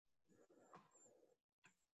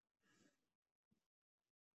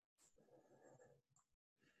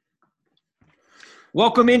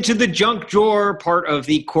Welcome into the Junk Drawer, part of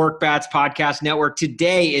the Cork Bats Podcast Network.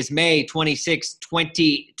 Today is May 26,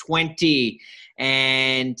 2020.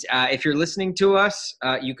 And if you're listening to us,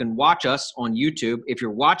 you can watch us on YouTube. If you're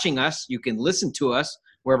watching us, you can listen to us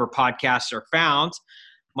wherever podcasts are found.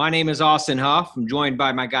 My name is Austin Huff. I'm joined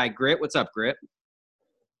by my guy, Grit. What's up, Grit?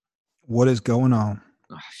 What is going on?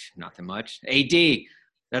 Oh, nothing much. AD,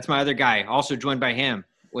 that's my other guy. Also joined by him.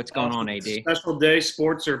 What's going on, AD? Special day.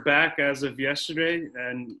 Sports are back as of yesterday,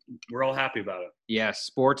 and we're all happy about it. Yes,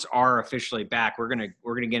 sports are officially back. We're gonna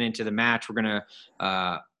get into the match. We're gonna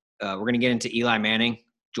get into Eli Manning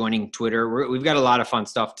joining Twitter. We've got a lot of fun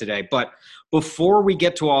stuff today. But before we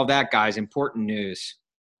get to all that, guys, important news: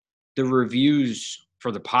 the reviews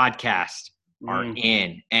for the podcast are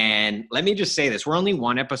in. And let me just say this: we're only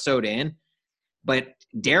one episode in, but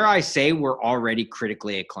dare I say we're already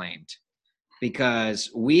critically acclaimed.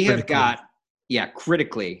 Because we have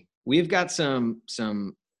critically, we've got some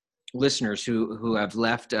listeners who have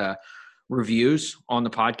left reviews on the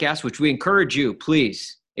podcast, which we encourage you,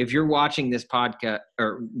 please, if you're watching this podcast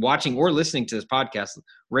or listening to this podcast,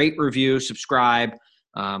 rate, review, subscribe,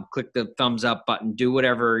 click the thumbs up button, do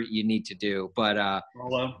whatever you need to do. But I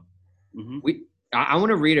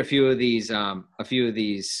want to read a few of these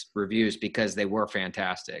reviews because they were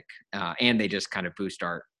fantastic, and they just kind of boost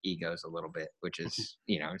our egos a little bit, which is,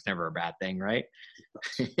 it's never a bad thing, right?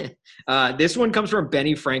 This one comes from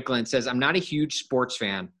Benny Franklin. It says, "I'm not a huge sports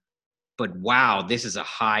fan, but wow, this is a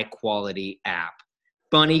high quality app.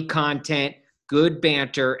 Funny content, good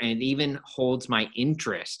banter, and even holds my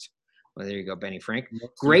interest." Well, there you go, Benny Frank.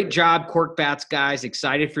 "Great job, Cork Bats guys.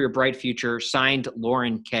 Excited for your bright future. Signed,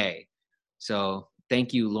 Lauren K." So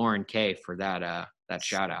thank you, Lauren K, for that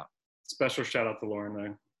shout out. Special shout out to Lauren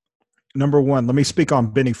there. Number one, let me speak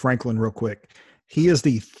on Benny Franklin real quick. He is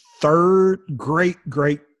the third great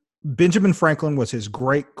Benjamin Franklin was his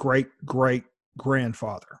great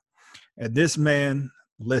grandfather. And this man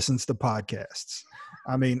listens to podcasts.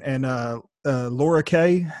 I mean, and Laura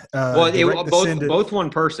K. Both one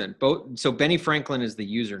person. So Benny Franklin is the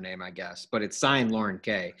username, I guess, but it's signed Lauren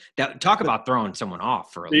K. Talk about throwing someone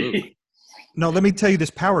off for a loop. No, let me tell you this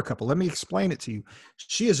power couple. Let me explain it to you.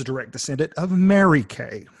 She is a direct descendant of Mary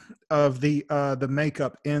Kay of the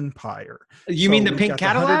makeup empire. You mean the pink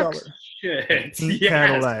Cadillacs? Pink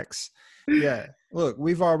Cadillacs. Yeah. Look,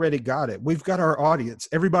 we've already got it. We've got our audience.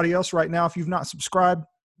 Everybody else right now, if you've not subscribed,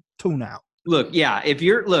 tune out. Look, yeah. If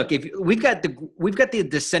we've got the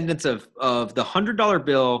descendants of the $100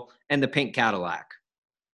 bill and the pink Cadillac.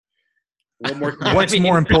 What's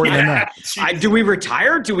more important than that? Do we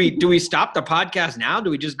retire? Do we stop the podcast now? Do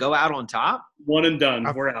we just go out on top? One and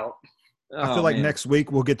done. We're out. I feel like next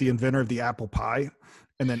week we'll get the inventor of the apple pie,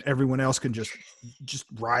 and then everyone else can just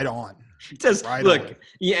ride on.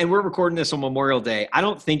 Yeah, and we're recording this on Memorial Day. I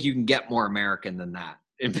don't think you can get more American than that.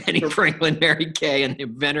 Benny Franklin, Mary Kay, and the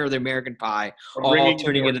inventor of the American pie all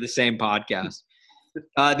tuning into the same podcast.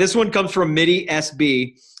 This one comes from Mitty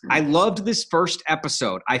SB. "I loved this first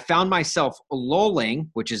episode. I found myself lolling,"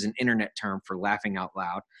 which is an internet term for laughing out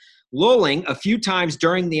loud, "lolling a few times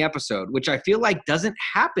during the episode, which I feel like doesn't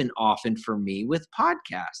happen often for me with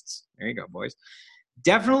podcasts." There you go, boys.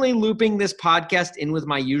 "Definitely looping this podcast in with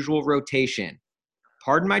my usual rotation.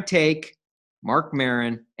 Pardon my take, Mark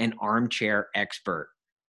Maron, and armchair expert."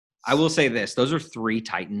 I will say this. Those are three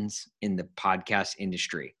titans in the podcast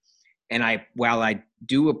industry. And while I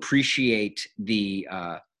do appreciate the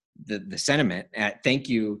sentiment, thank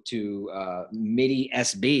you to Mitty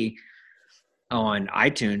SB on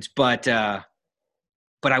iTunes, but I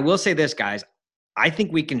will say this, guys. I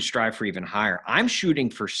think we can strive for even higher. I'm shooting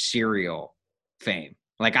for serial fame.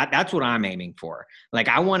 That's what I'm aiming for.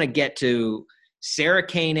 I want to get to Sarah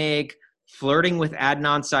Koenig flirting with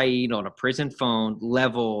Adnan Syed on a prison phone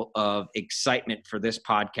level of excitement for this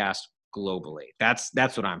podcast globally. That's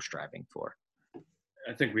what I'm striving for.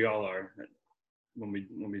 I think we all are when we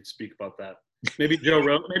speak about that. Maybe Joe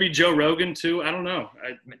Rogan too. I don't know.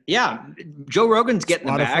 Joe Rogan's getting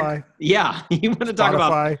Spotify. the bag. Yeah, you want to talk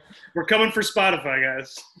about? We're coming for Spotify,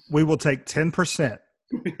 guys. We will take 10%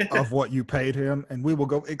 of what you paid him, and we will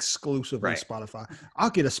go exclusively Spotify. I'll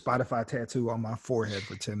get a Spotify tattoo on my forehead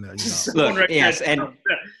for $10 million. Look, yes, and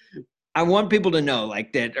I want people to know,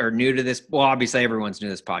 that are new to this. Well, obviously, everyone's new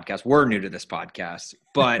to this podcast. We're new to this podcast,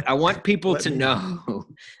 but I want people to know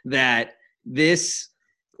that this,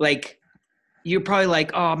 you're probably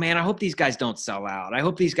like, oh man, I hope these guys don't sell out. I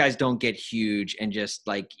hope these guys don't get huge and just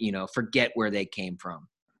forget where they came from.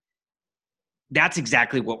 That's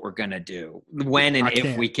exactly what we're gonna do when and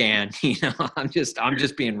if we can. I'm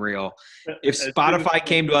just being real. If Spotify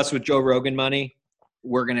came to us with Joe Rogan money,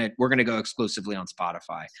 we're gonna go exclusively on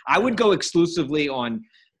Spotify. I would go exclusively on,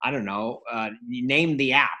 I don't know, name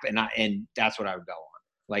the app, and that's what I would go on.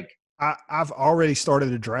 Like, I've already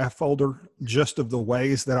started a draft folder just of the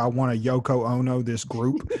ways that I want to Yoko Ono this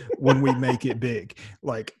group when we make it big.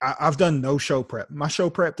 Like I've done no show prep. My show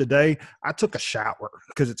prep today, I took a shower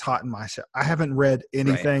because it's hot in my shower. I haven't read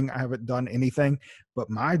anything. Right. I haven't done anything. But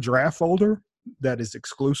my draft folder that is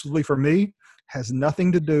exclusively for me has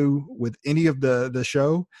nothing to do with any of the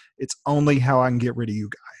show. It's only how I can get rid of you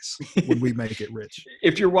guys when we make it rich.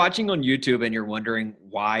 If you're watching on YouTube and you're wondering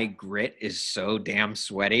why Grit is so damn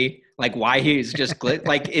sweaty, like why he's just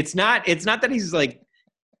like it's not that he's like,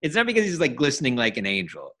 it's not because he's like glistening like an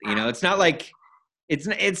angel. You know, it's not like it's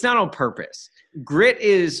not on purpose. Grit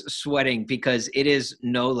is sweating because it is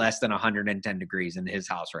no less than 110 degrees in his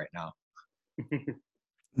house right now.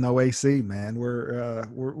 No AC, man. We're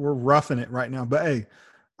roughing it right now. But hey,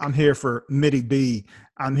 I'm here for Mitty B.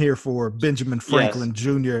 I'm here for Benjamin Franklin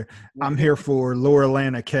Jr. I'm here for Laura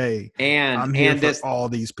Lana K. And I'm here for all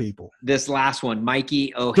these people. This last one,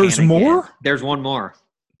 Mikey O'Hagan. There's more? There's one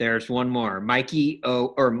more. Mikey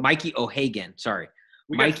O'Hagan. Sorry.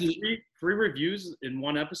 Mikey. Got three reviews in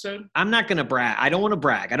one episode? I'm not going to brag. I don't want to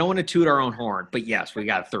brag. I don't want to toot our own horn. But yes, we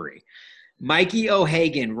got 3. Mikey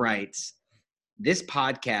O'Hagan writes, "This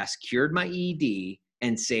podcast cured my ED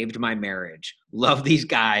and saved my marriage. Love these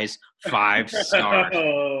guys. 5 stars."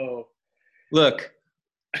 Oh. Look,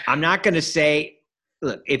 I'm not going to say,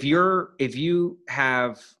 look, if you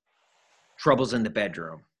have troubles in the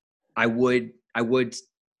bedroom, I would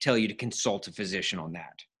tell you to consult a physician on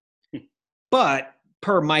that. But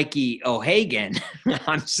per Mikey O'Hagan,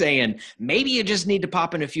 I'm saying maybe you just need to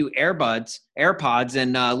pop in a few AirPods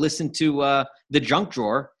and listen to The Junk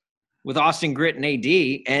Drawer with Austin, Grit, and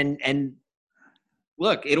AD, and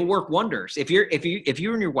look, it'll work wonders. If you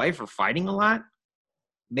and your wife are fighting a lot,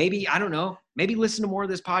 maybe, I don't know, maybe listen to more of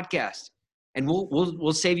this podcast, and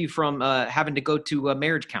we'll save you from having to go to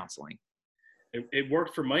marriage counseling. It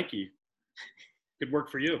worked for Mikey. Could work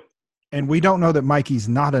for you. And we don't know that Mikey's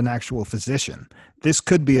not an actual physician. This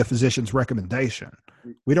could be a physician's recommendation.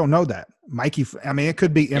 We don't know that. Mikey, I mean, it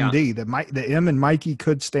could be MD. Yeah. The M in Mikey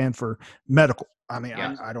could stand for medical. I mean,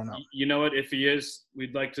 yeah. I don't know. You know what? If he is,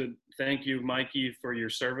 we'd like to thank you, Mikey, for your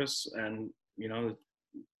service. And, you know,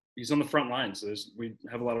 he's on the front lines. We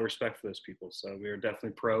have a lot of respect for those people. So we are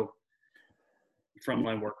definitely pro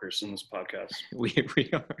frontline workers in this podcast. We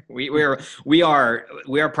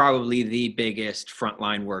are probably the biggest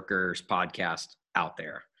frontline workers podcast out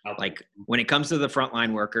there. Like when it comes to the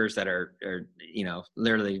frontline workers that are you know,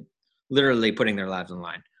 literally putting their lives on the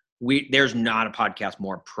line. There's not a podcast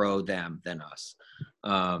more pro them than us.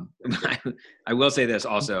 I will say this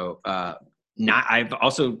also. I've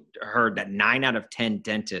also heard that 9 out of 10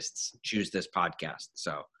 dentists choose this podcast.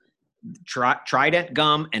 So Trident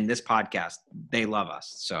Gum and this podcast, they love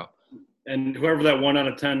us. So, and whoever that 1 out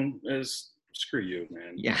of 10 is, screw you,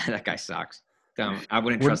 man. Yeah, that guy sucks. I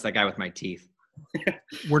wouldn't trust that guy with my teeth.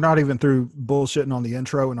 We're not even through bullshitting on the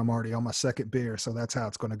intro, and I'm already on my 2nd beer, so that's how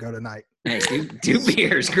it's going to go tonight. Hey, two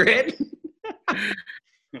beers, Grit.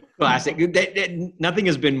 Classic. Nothing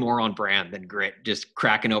has been more on brand than Grit just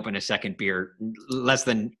cracking open a 2nd beer less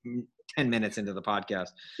than 10 minutes into the podcast.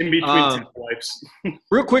 In between 2 wipes.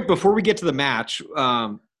 Real quick, before we get to the match,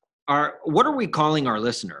 what are we calling our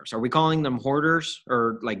listeners? Are we calling them hoarders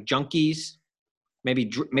or like junkies? Maybe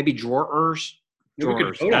drawers?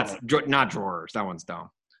 Drawers. That's not drawers. That one's dumb.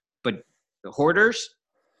 But hoarders?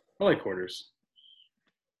 I like hoarders.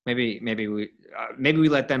 Maybe we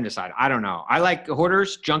let them decide. I don't know. I like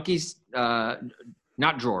hoarders, junkies,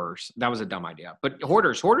 not drawers. That was a dumb idea. But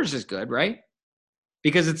hoarders is good, right?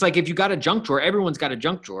 Because it's like if you got a junk drawer, everyone's got a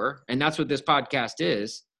junk drawer, and that's what this podcast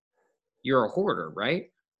is. You're a hoarder,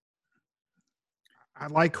 right? I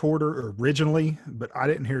like hoarder originally, but I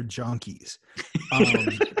didn't hear junkies.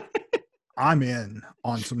 I'm in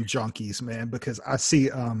on some junkies, man, because I see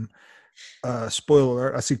spoiler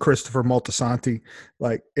alert, I see Christopher Moltisanti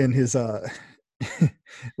like in his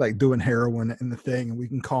like doing heroin in the thing, and we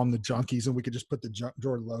can call him the junkies, and we could just put the junk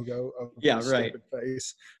drawer logo of his stupid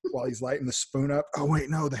face while he's lighting the spoon up. Oh wait,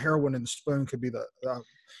 no, the heroin in the spoon could be the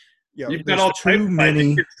you've got all too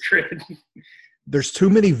many. There's too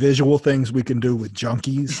many visual things we can do with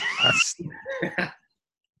junkies.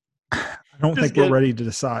 I don't think we're ready to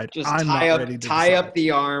decide. Just tie up the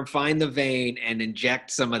arm, find the vein, and inject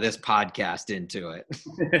some of this podcast into it.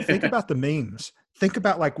 Think about the memes. Think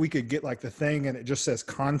about like we could get like the thing and it just says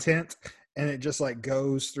content and it just like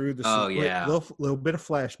goes through the little bit of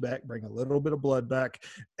flashback, bring a little bit of blood back,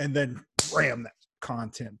 and then ram that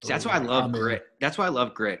content. See, that's why I love Grit. That's why I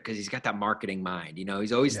love Grit, because he's got that marketing mind. You know,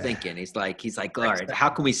 he's always thinking. He's like, all right, how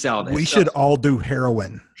can we sell this? We should all do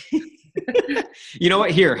heroin. You know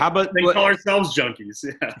what? Here, how about they call ourselves junkies?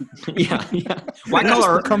 Yeah. Why call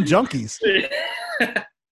our become junkies?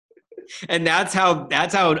 And that's how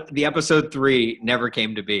the episode 3 never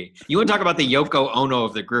came to be. You want to talk about the Yoko Ono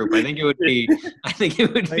of the group? I think it would be.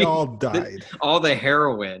 They all died. All the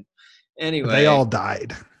heroin. Anyway, they all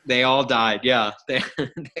died. They all died. Yeah, they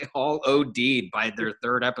all OD'd by their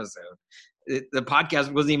 3rd episode. The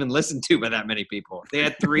podcast wasn't even listened to by that many people. They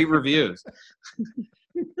had 3 reviews.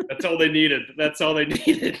 That's all they needed.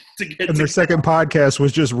 To get. And their second podcast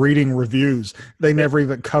was just reading reviews. They never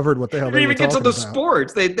even covered what the hell they were talking about. They didn't even get to the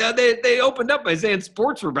sports. They opened up by saying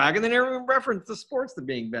sports were back, and they never even referenced the sports to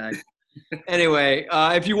being back. Anyway,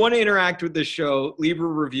 if you want to interact with the show, leave a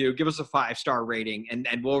review, give us a 5-star rating, and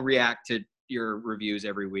we'll react to your reviews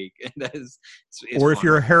every week. It's or if fun.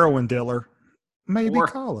 You're a heroin dealer, maybe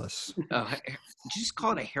call us. Did you just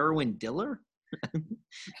call it a heroin dealer?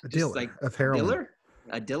 A dealer of heroin. Diller?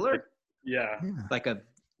 A diller? Yeah. Like a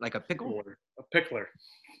pickle? A pickler.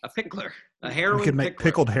 A pickler. A heroin. We could make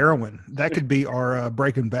pickled heroin. That could be our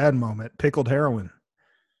Breaking Bad moment. Pickled heroin.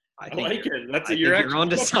 I like it. That's you're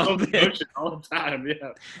onto something all the time.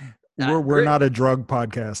 Yeah. We're not a drug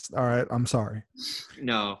podcast. All right. I'm sorry.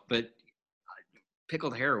 No, but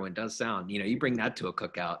pickled heroin does sound, you bring that to a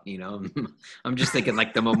cookout, I'm just thinking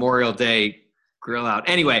like the Memorial Day grill out.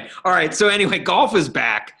 Anyway. All right. So anyway, golf is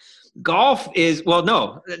back. Golf is, well,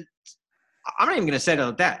 no, I'm not even going to say it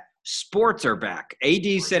like that. Sports are back.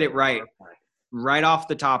 AD said it right off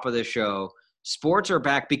the top of the show. Sports are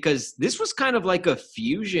back because this was kind of like a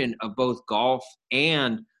fusion of both golf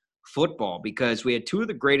and football, because we had 2 of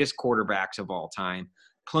the greatest quarterbacks of all time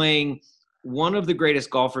playing one of the greatest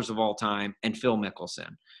golfers of all time and Phil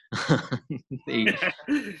Mickelson.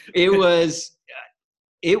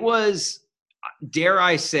 It was, dare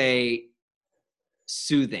I say,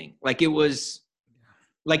 soothing. Like, it was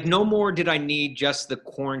like no more did I need just the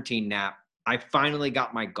quarantine nap. I finally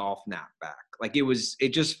got my golf nap back. Like, it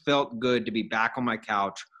just felt good to be back on my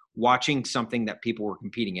couch watching something that people were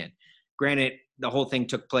competing in. Granted, the whole thing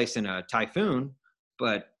took place in a typhoon,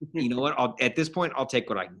 but you know what? At this point, I'll take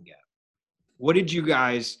what I can get. What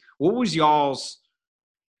was y'all's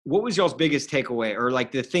biggest takeaway, or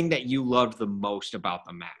like the thing that you loved the most about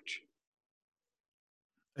the match?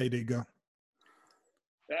 AD, go.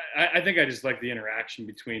 I think I just like the interaction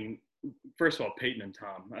between, first of all, Peyton and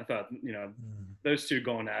Tom. I thought, those 2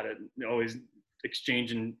 going at it, always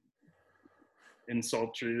exchanging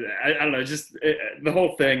insults. I don't know, just the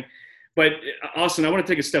whole thing. But Austin, I want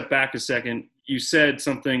to take a step back a second. You said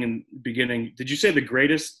something in the beginning. Did you say the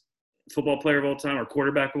greatest football player of all time or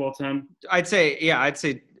quarterback of all time? I'd say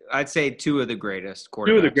 2 of the greatest quarterbacks.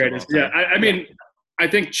 2 of the greatest. Yeah. I mean, I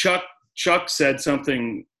think Chuck said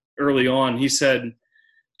something early on. He said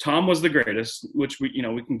Tom was the greatest, which we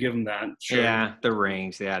can give him that. Sure. Yeah, the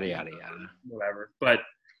rings, yada yada yada. Whatever. But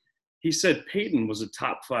he said Peyton was a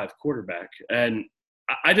top 5 quarterback, and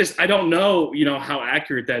I don't know, how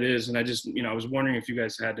accurate that is, and I was wondering if you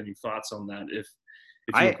guys had any thoughts on that, if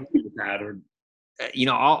you agree with that, or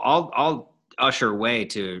I'll usher way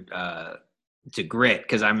to Grit,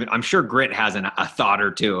 because I'm sure Grit has a thought or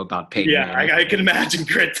 2 about Peyton. Yeah, I can imagine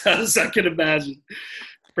Grit does. I can imagine.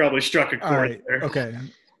 Probably struck a chord there. Okay.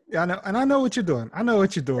 Yeah, I know, and I know what you're doing. I know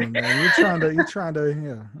what you're doing, man. You're trying to,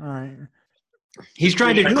 yeah. All right. He's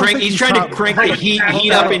trying to crank the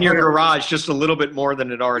heat up in your garage just a little bit more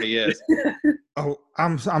than it already is. Oh,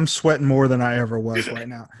 I'm sweating more than I ever was right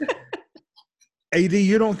now. AD,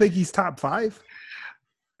 you don't think he's top 5?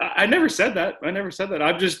 I never said that.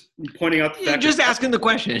 I'm just pointing out the fact. Just asking the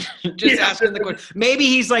question. Asking the question. Maybe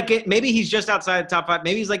he's just outside the top 5.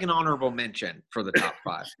 Maybe he's like an honorable mention for the top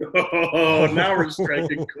 5. Oh, now we're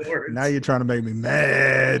striking chords. Now you're trying to make me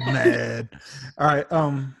mad. All right.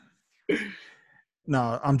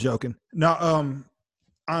 No, I'm joking. No,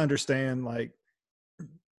 I understand. Like,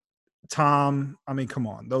 Tom, I mean, come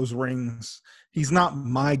on, those rings. He's not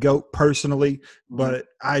my GOAT personally, but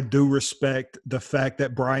I do respect the fact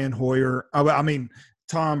that Brian Hoyer,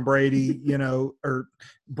 Tom Brady, or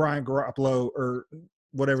Brian Garoppolo, or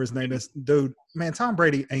whatever his name is. Dude, man, Tom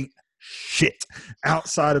Brady ain't shit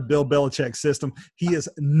outside of Bill Belichick's system. He is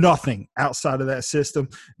nothing outside of that system.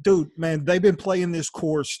 Dude, man, they've been playing this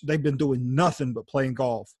course. They've been doing nothing but playing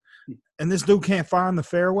golf. And this dude can't find the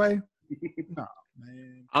fairway? No,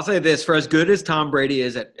 man. I'll say this, for as good as Tom Brady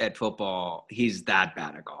is at football, he's that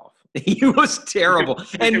bad at golf. He was terrible.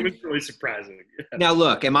 And it was really surprising. Now,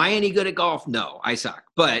 look, am I any good at golf? No, I suck.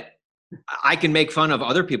 But I can make fun of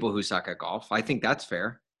other people who suck at golf. I think that's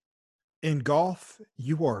fair. In golf,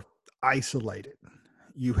 you are isolated.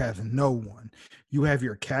 You have no one. You have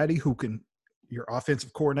your caddy your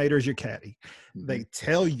offensive coordinator is your caddy. Mm-hmm. They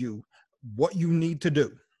tell you what you need to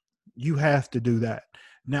do. You have to do that.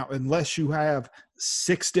 Now, unless you have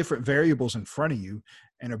 6 different variables in front of you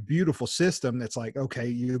and a beautiful system that's like, okay,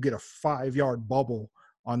 you'll get a 5-yard bubble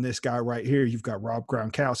on this guy right here. You've got Rob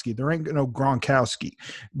Gronkowski. There ain't no Gronkowski.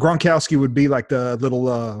 Gronkowski would be like the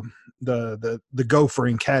little the gopher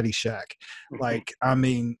in Caddyshack. Like, I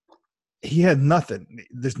mean, he had nothing.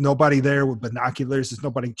 There's nobody there with binoculars. There's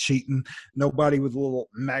nobody cheating. Nobody with little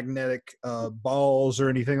magnetic balls or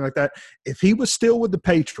anything like that. If he was still with the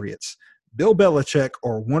Patriots, Bill Belichick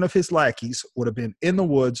or one of his lackeys would have been in the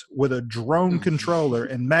woods with a drone controller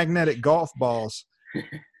and magnetic golf balls.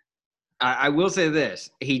 I will say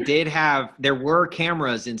this: there were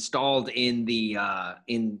cameras installed in the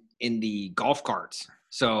in the golf carts,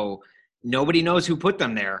 so nobody knows who put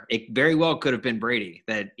them there. It very well could have been Brady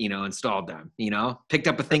that installed them. Picked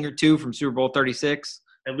up a thing or two from Super Bowl 36.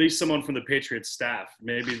 At least someone from the Patriots staff.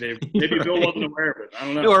 Maybe Bill wasn't aware of it. I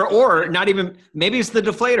don't know. Or not even. Maybe it's the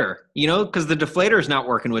deflator. Because the deflator is not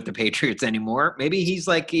working with the Patriots anymore. Maybe he's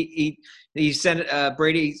like he sent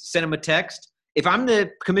Brady sent him a text. If I'm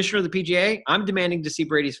the commissioner of the PGA, I'm demanding to see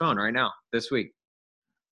Brady's phone right now this week.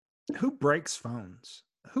 Who breaks phones?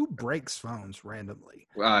 Who breaks phones randomly?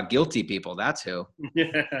 Guilty people. That's who.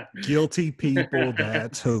 Yeah. Guilty people.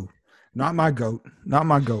 That's who. Not my goat. Not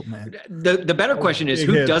my goat, man. The better question is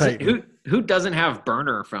who doesn't have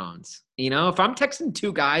burner phones? If I'm texting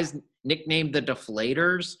 2 guys nicknamed the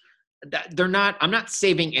Deflators, I'm not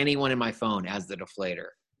saving anyone in my phone as the Deflator.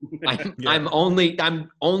 I'm only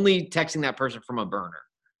texting that person from a burner.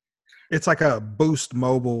 It's like a Boost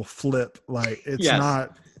Mobile flip. Like it's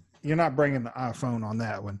not. You're not bringing the iPhone on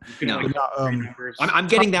that one. No, I'm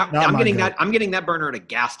getting that. I'm getting that burner at a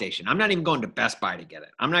gas station. I'm not even going to Best Buy to get it.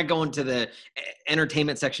 I'm not going to the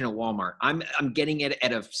entertainment section of Walmart. I'm getting it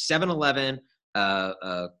at a 7-Eleven,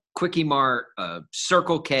 Quickie Mart,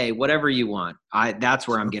 Circle K, whatever you want. That's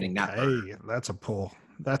where I'm getting that. Hey, that's a pull.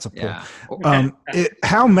 That's a pull. Yeah.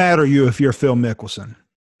 How mad are you if you're Phil Mickelson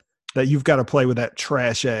that you've got to play with that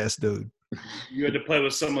trash ass dude? You had to play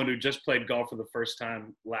with someone who just played golf for the first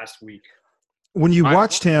time last week. When you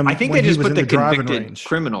watched him, I think they just put the convicted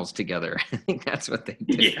criminals together. I think that's what they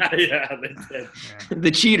did. Yeah, they did.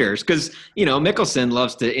 The cheaters, because Mickelson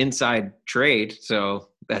loves to inside trade, so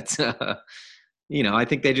that's I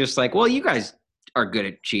think they just like, well, you guys are good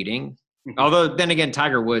at cheating. Although then again,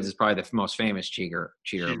 Tiger Woods is probably the most famous cheater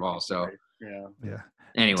of all. So yeah.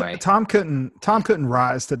 Anyway, Tom couldn't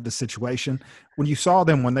rise to the situation. When you saw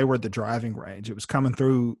them when they were at the driving range, it was coming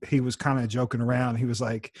through. He was kind of joking around. He was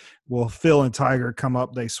like, "Well, Phil and Tiger come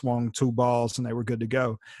up. They swung 2 balls and they were good to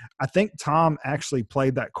go." I think Tom actually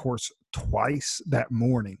played that course twice that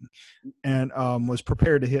morning, and was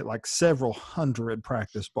prepared to hit like several hundred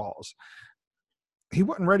practice balls. He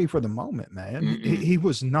wasn't ready for the moment, man. He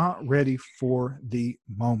was not ready for the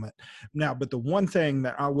moment. Now, but the one thing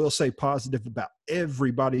that I will say positive about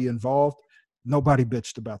everybody involved, nobody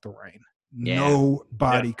bitched about the rain. Yeah.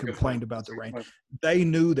 Nobody complained about the rain. They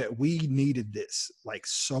knew that we needed this like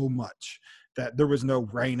so much that there was no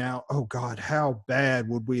rain out. Oh, God, how bad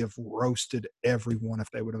would we have roasted everyone if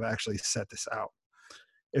they would have actually set this out?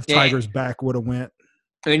 If Tiger's back would have went.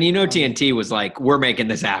 And TNT was like, we're making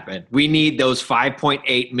this happen. We need those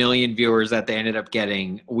 5.8 million viewers that they ended up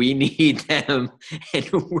getting. We need them. And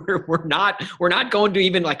we're not going to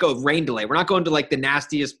even like a rain delay. We're not going to like the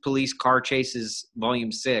nastiest police car chases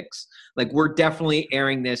volume 6. Like we're definitely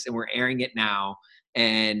airing this and we're airing it now.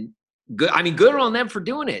 And good on them for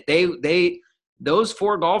doing it. Those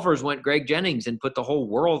 4 golfers went Greg Jennings and put the whole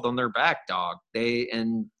world on their back, dog. They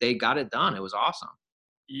got it done. It was awesome.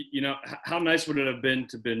 How nice would it have been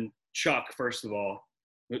to been Chuck, first of all?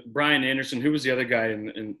 Brian Anderson, who was the other guy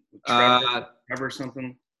in Trevor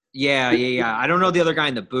something? Yeah. I don't know the other guy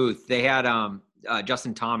in the booth. They had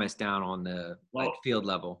Justin Thomas down on the field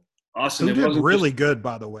level. Awesome. Who did really good,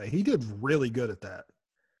 by the way. He did really good at that.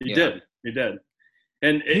 He did.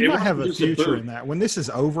 And he might have a future in that. When this is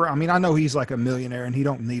over, I mean, I know he's like a millionaire and he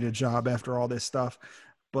don't need a job after all this stuff,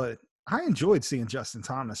 but I enjoyed seeing Justin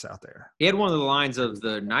Thomas out there. He had one of the lines of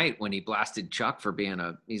the night when he blasted Chuck for being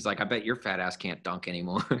he's like, I bet your fat ass can't dunk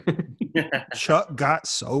anymore. Chuck got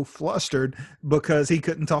so flustered because he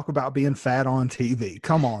couldn't talk about being fat on TV.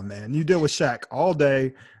 Come on, man. You deal with Shaq all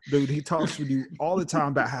day. Dude, he talks with you all the time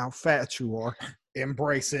about how fat you are.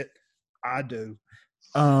 Embrace it. I do.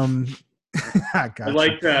 I got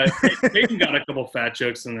Peyton got a couple fat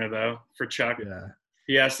jokes in there, though, for Chuck. Yeah.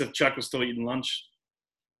 he asked if Chuck was still eating lunch.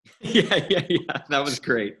 Yeah. That was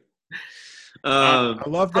great. I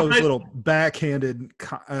love those little backhanded.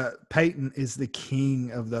 Peyton is the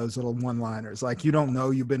king of those little one-liners. Like, you don't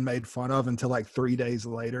know you've been made fun of until like 3 days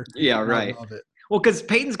later. Yeah, right. I love it. Well, because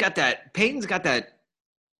Peyton's got that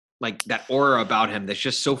like that aura about him that's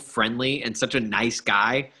just so friendly and such a nice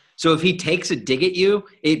guy. So if he takes a dig at you,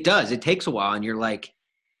 it takes a while, and you're like,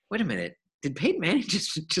 wait a minute, did Peyton Manning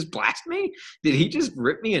just blast me? Did he just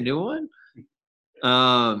rip me a new one?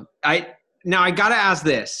 I gotta ask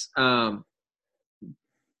this.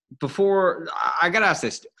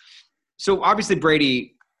 So obviously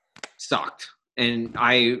Brady sucked, and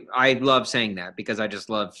I love saying that because I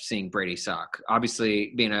just love seeing Brady suck.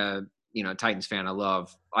 Obviously, being a Titans fan, I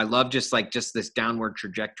love just this downward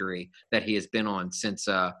trajectory that he has been on since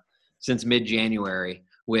mid-January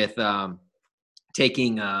with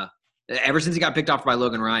taking ever since he got picked off by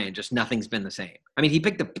Logan Ryan. Just nothing's been the same. I mean, he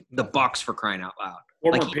picked the Bucs, for crying out loud.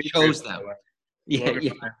 Like, he chose them.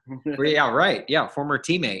 Yeah, right. Yeah, former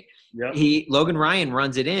teammate. Yep. Logan Ryan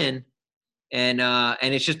runs it in, and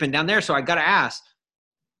it's just been down there. So I got to ask,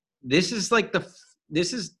 this is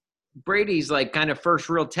Brady's like kind of first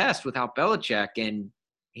real test without Belichick, and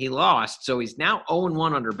he lost. So he's now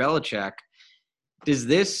 0-1 under Belichick. Does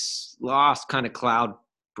this loss kind of cloud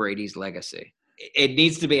Brady's legacy? It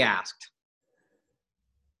needs to be asked.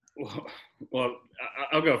 Well,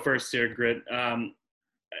 I'll go first here, Grit.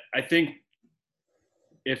 I think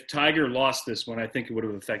if Tiger lost this one, I think it would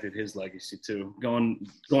have affected his legacy too. Going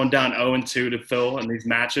down 0-2 to Phil in these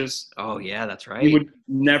matches. Oh yeah, that's right. He would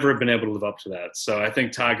never have been able to live up to that. So I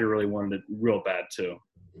think Tiger really wanted it real bad too.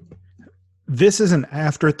 This is an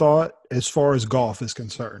afterthought as far as golf is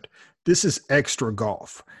concerned. This is extra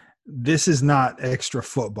golf. This is not extra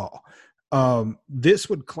football. This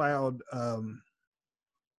would cloud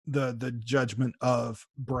the judgment of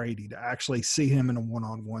Brady to actually see him in a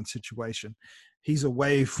one-on-one situation. He's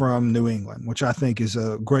away from New England, which I think is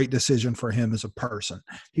a great decision for him as a person.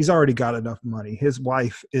 He's already got enough money. His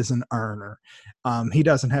wife is an earner. He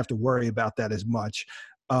doesn't have to worry about that as much.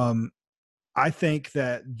 I think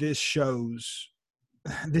that this shows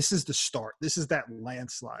 – this is the start. This is that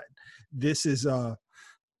landslide. This is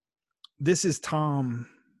Tom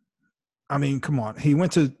 – I mean, come on. He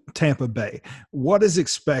went to Tampa Bay. What is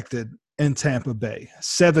expected in Tampa Bay?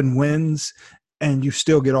 7 wins, and you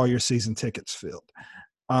still get all your season tickets filled.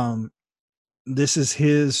 This is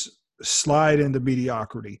his slide into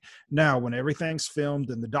mediocrity. Now, when everything's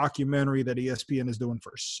filmed and the documentary that ESPN is doing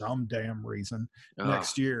for some damn reason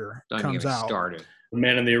next year comes out. Started. The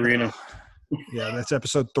Man in the Arena. Yeah, that's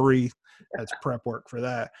episode 3. That's prep work for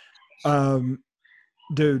that.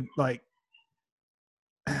 Dude, like –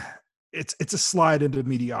 it's a slide into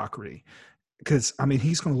mediocrity because, I mean,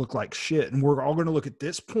 he's going to look like shit. And we're all going to look at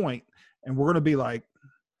this point and we're going to be like,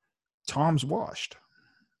 Tom's washed.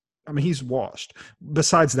 I mean, he's washed.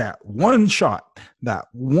 Besides that one shot, that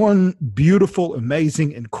one beautiful,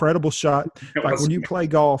 amazing, incredible shot. Like when you play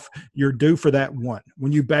golf, you're due for that one.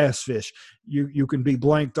 When you bass fish, you can be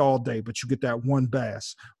blanked all day, but you get that one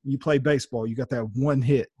bass. When you play baseball, you got that one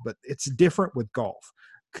hit. But it's different with golf.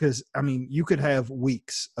 Because, I mean, you could have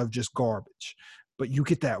weeks of just garbage, but you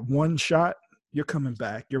get that one shot, you're coming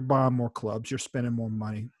back. You're buying more clubs. You're spending more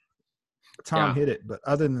money. Tom hit it. But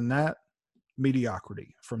other than that,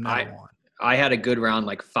 mediocrity from now on. I had a good round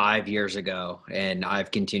like 5 years ago, and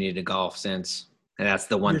I've continued to golf since. And that's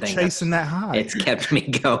the one thing. Chasing that high. It's kept me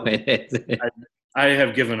going. I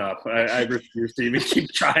have given up. I refuse to even keep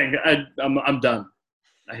trying. I'm done.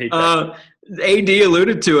 I hate that. AD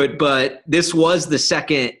alluded to it, but this was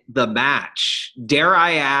the match. Dare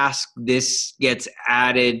I ask, this gets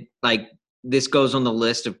added, like this goes on the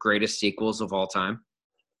list of greatest sequels of all time?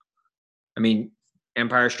 I mean,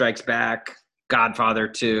 Empire Strikes Back, Godfather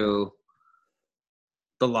 2,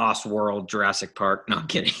 The Lost World, Jurassic Park. No, I'm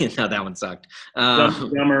kidding. No, that one sucked.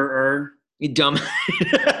 Dumber. Dumb.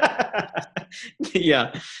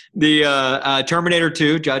 Yeah. The Terminator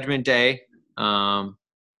 2, Judgment Day.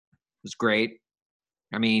 Was great.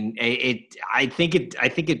 I mean, I think it.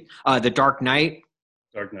 The Dark Knight.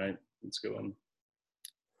 Dark Knight. That's a good one.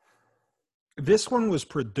 This one was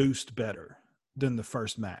produced better than the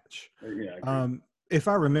first match. Yeah. If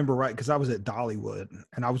I remember right, because I was at Dollywood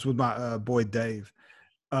and I was with my boy Dave,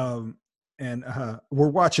 and we're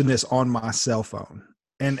watching this on my cell phone,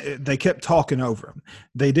 and they kept talking over him.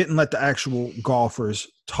 They didn't let the actual golfers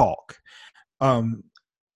talk.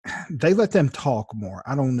 They let them talk more.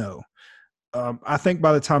 I don't know. I think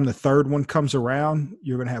by the time the third one comes around,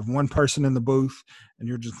 you're going to have one person in the booth and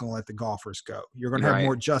you're just going to let the golfers go. You're going to have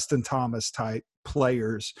more Justin Thomas type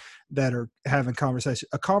players that are having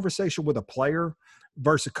a conversation with a player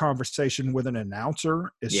versus a conversation with an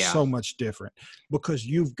announcer is so much different because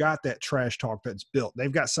you've got that trash talk that's built.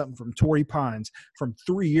 They've got something from Torrey Pines from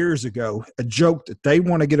 3 years ago, a joke that they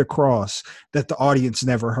want to get across that the audience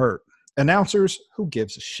never heard. Announcers, who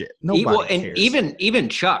gives a shit? Nobody cares. Even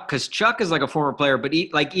Chuck, because Chuck is like a former player, but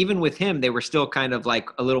even with him, they were still kind of like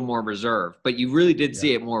a little more reserved. But you really did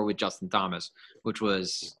see it more with Justin Thomas,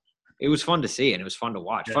 it was fun to see and it was fun to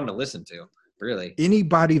watch, fun to listen to. Really,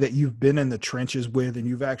 anybody that you've been in the trenches with and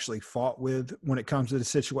you've actually fought with when it comes to the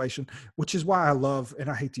situation, which is why I love,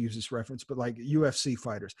 and I hate to use this reference, but like UFC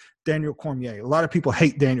fighters, Daniel Cormier. A lot of people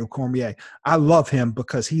hate Daniel Cormier. I love him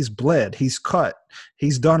because he's bled, he's cut,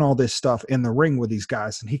 he's done all this stuff in the ring with these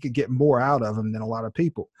guys, and he could get more out of them than a lot of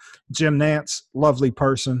people. Jim Nantz, lovely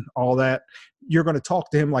person, all that. You're going to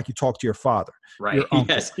talk to him like you talk to your father, right? Your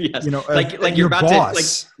uncle, yes. You know, like you're about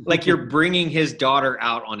boss. like you're bringing his daughter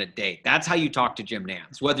out on a date. That's how you talk to Jim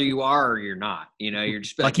Nantz, whether you are or you're not. You know, you're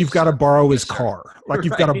just like you've got to borrow his car, like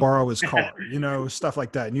you've got to borrow his car. You know, stuff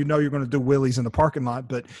like that. And you know you're going to do wheelies in the parking lot,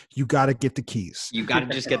 but you got to get the keys. You got to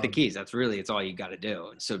just get the keys. It's all you got to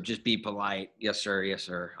do. So just be polite. Yes, sir. Yes,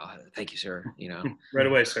 sir. Thank you, sir. You know, right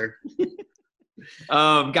away, sir.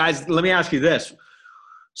 Guys, let me ask you this.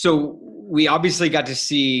 So we obviously got to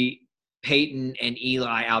see Peyton and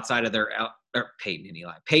Eli outside of their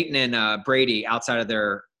Peyton and Brady outside of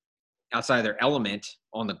their element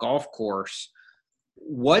on the golf course.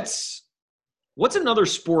 What's another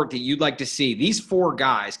sport that you'd like to see these four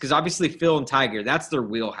guys? Because obviously Phil and Tiger, that's their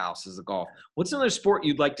wheelhouse is the golf. What's another sport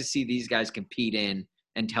you'd like to see these guys compete in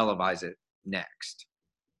and televise it next?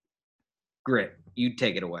 Grit, you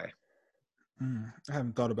take it away. I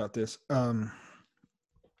haven't thought about this.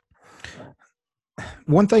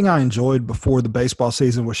 One thing I enjoyed before the baseball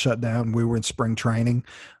season was shut down, we were in spring training,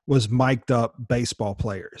 was mic'd up baseball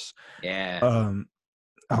players. Yeah.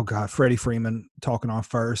 Oh God, Freddie Freeman talking on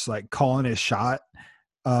first, like calling his shot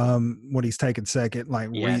when he's taking second, like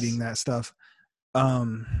reading that stuff.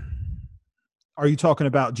 Are you talking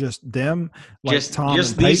about just them? Like just Tom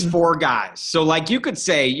just and these Peyton? four guys. So like you could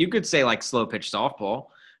say like slow pitch softball.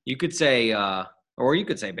 You could say or you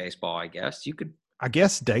could say baseball, I guess. I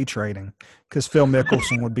guess day trading, because Phil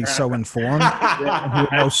Mickelson would be so informed and he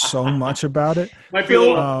would know so much about it. Might be a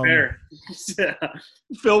little unfair.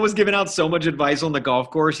 Phil was giving out so much advice on the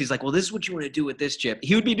golf course. He's like, well, this is what you want to do with this chip.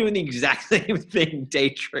 He would be doing the exact same thing day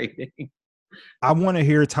trading. I want to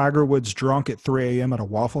hear Tiger Woods drunk at 3 a.m. at a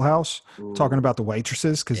Waffle House talking about the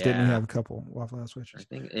waitresses, because didn't he have a couple Waffle House waitresses?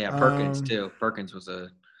 I think, Perkins too. Perkins was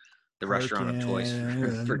the restaurant of choice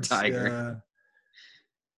for Tiger.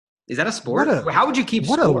 Is that a sport? How would you keep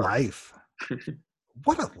what score? A life.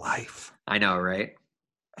 What a life. I know, right?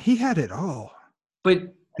 He had it all.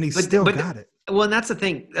 And he still got it. Well, and that's the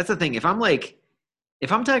thing. If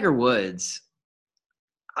I'm Tiger Woods,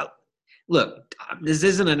 look, this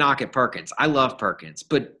isn't a knock at Perkins. I love Perkins,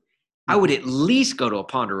 but I would at least go to a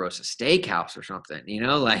Ponderosa Steakhouse or something, you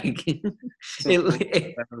know, like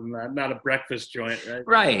not a breakfast joint, right?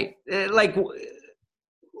 Right. Like,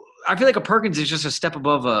 I feel like a Perkins is just a step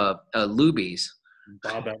above a Luby's.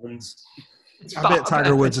 Bob Evans. I bet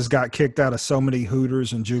Tiger Woods has got kicked out of so many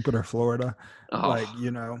Hooters in Jupiter, Florida. Oh. Like,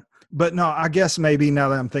 you know. But no, I guess maybe now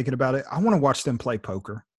that I'm thinking about it, I want to watch them play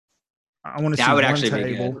poker. I want to see that would one actually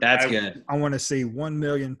table. be good. That's good. I want to see 1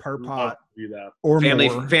 million per pot do that. or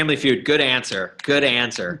more. Family Feud. Good answer. Good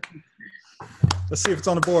answer. Let's see if it's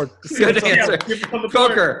on the board. Good answer.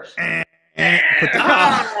 Poker.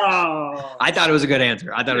 Oh. I thought it was a good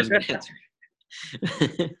answer. AD,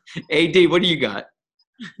 what do you got?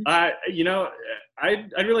 You know,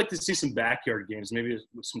 I'd really like to see some backyard games, maybe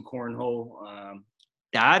with some cornhole.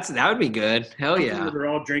 That would be good. Hell yeah! They're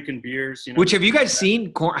all drinking beers. You know, Which have you guys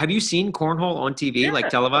seen? Have you seen cornhole on TV, like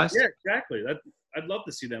televised? Yeah, exactly. I'd love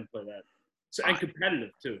to see them play that. So, and competitive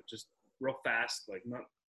too, just real fast, like no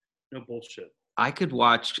bullshit. I could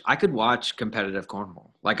watch competitive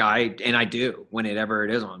cornhole, like I do whenever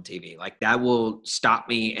it is on TV. Like that will stop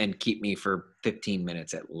me and keep me for 15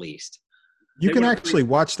 minutes at least. You can actually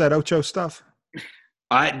watch that Ocho stuff.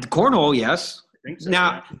 Cornhole, yes. I think so,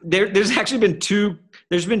 now there's actually been two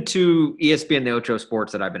ESPN the Ocho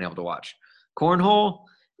Sports that I've been able to watch. Cornhole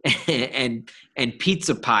and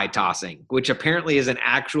pizza pie tossing, which apparently is an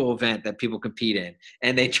actual event that people compete in,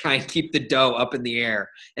 and they try and keep the dough up in the air,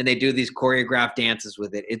 and they do these choreographed dances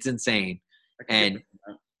with it. It's insane. And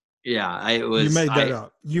yeah, it was. You made that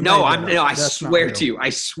up. I swear to you.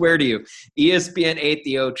 ESPN 8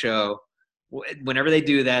 the Ocho whenever they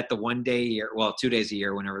do that, the 1 day a year, well, 2 days a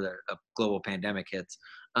year, whenever a global pandemic hits.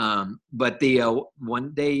 But the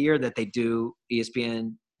 1 day a year that they do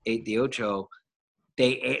ESPN 8 the Ocho,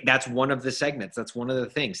 that's one of the segments. That's one of the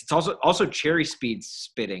things. It's also cherry speed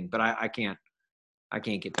spitting, but I can't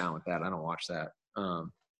get down with that. I don't watch that.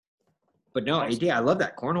 But no, AD, I love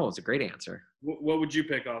that. Cornhole is a great answer. What would you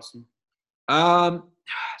pick, Austin? I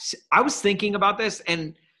was thinking about this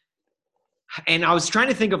and I was trying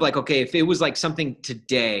to think of like, okay, if it was like something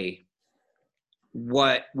today,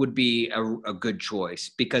 what would be a good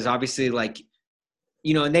choice? Because obviously, like,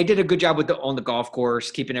 you know, and they did a good job on the golf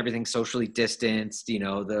course, keeping everything socially distanced. You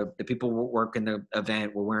know, the people who work in the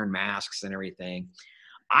event were wearing masks and everything.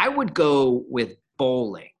 I would go with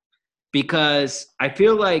bowling because I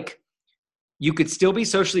feel like you could still be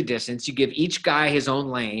socially distanced. You give each guy his own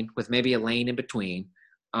lane with maybe a lane in between.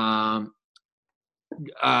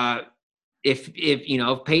 If you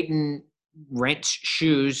know, if Peyton rents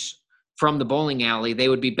shoes from the bowling alley, they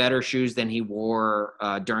would be better shoes than he wore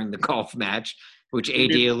during the golf match, which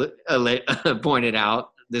AD pointed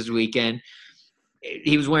out this weekend.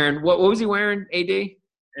 He was wearing what was he wearing? AD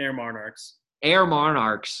Air Monarchs. Air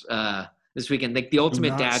Monarchs this weekend, like the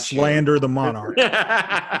ultimate dad. Slander the Monarch.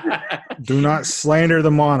 Do not slander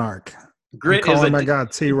the Monarch. Grit is I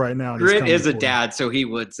got tea right now. Grit is a dad, so he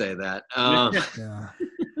would say that. Yeah.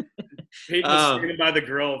 Peyton was standing by the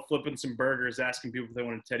grill, flipping some burgers, asking people if they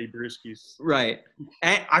wanted Teddy Brewskis. Right.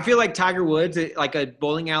 And I feel like Tiger Woods, like a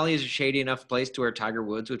bowling alley is a shady enough place to where Tiger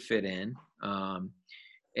Woods would fit in.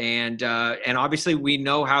 And obviously we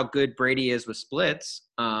know how good Brady is with splits.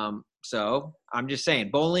 So I'm just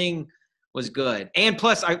saying bowling was good. And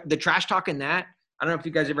plus the trash talk in that, I don't know if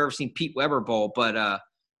you guys have ever seen Pete Weber bowl, but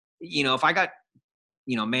you know, if I got,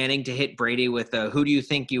 you know, Manning to hit Brady with a, who do you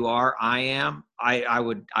think you are? I am. I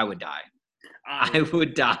would die. I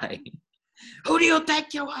would die. Who do you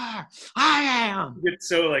think you are? I am. You get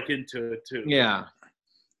so like into it too. Yeah.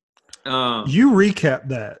 You recapped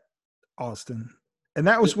that, Austin. And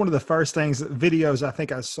that was one of the first videos I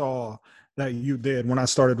think I saw that you did when I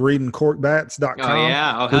started reading corkbats.com. Oh,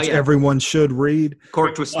 yeah. Which everyone should read.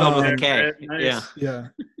 Corked was spelled with a K. Nice. Yeah.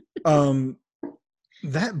 Yeah.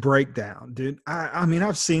 That breakdown, dude. I mean,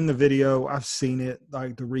 I've seen the video. I've seen it,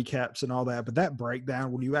 like the recaps and all that. But that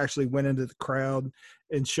breakdown, when you actually went into the crowd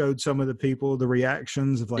and showed some of the people the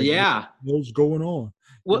reactions of like, yeah, what's going on?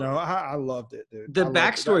 Well, you know, I loved it, dude. The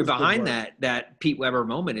backstory behind that Pete Weber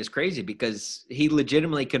moment is crazy because he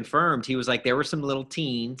legitimately confirmed. He was like, there were some little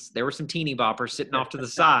teens, there were some teeny boppers sitting off to the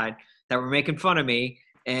side that were making fun of me.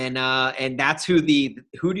 And that's who do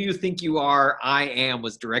you think you are? I am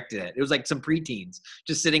was directed at. It was like some preteens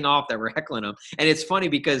just sitting off that were heckling him. And it's funny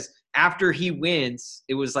because after he wins,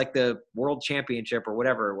 it was like the world championship or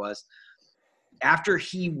whatever it was. After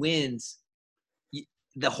he wins,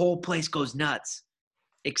 the whole place goes nuts,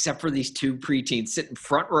 except for these two preteens sitting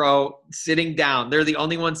front row, sitting down. They're the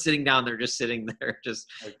only ones sitting down. They're just sitting there, just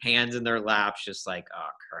like, hands in their laps, just like, oh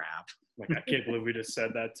crap. Like, I can't believe we just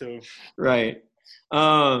said that too. Right.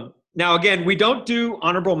 Now, again, we don't do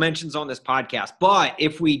honorable mentions on this podcast, but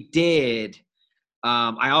if we did,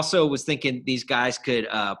 I also was thinking these guys could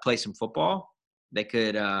play some football. They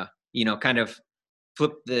could, you know, kind of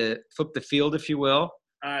flip the field, if you will.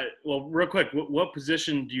 Well, real quick, what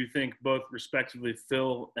position do you think both respectively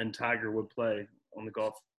Phil and Tiger would play on the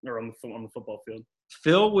golf or on the football field?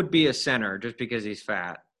 Phil would be a center just because he's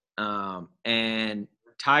fat. And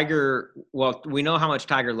Tiger, well, we know how much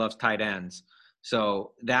Tiger loves tight ends.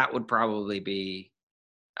 So that would probably be,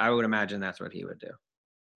 I would imagine that's what he would do.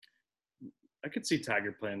 I could see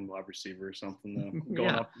Tiger playing wide receiver or something, though, going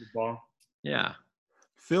up the ball. Yeah.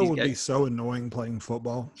 Phil would be so annoying playing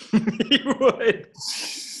football. He would.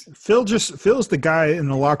 Phil's the guy in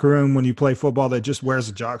the locker room when you play football that just wears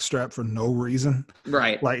a jock strap for no reason.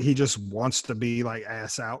 Right. Like he just wants to be like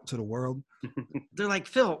ass out to the world. They're like,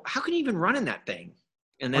 Phil, how can you even run in that thing?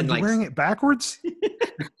 And then are you wearing it backwards?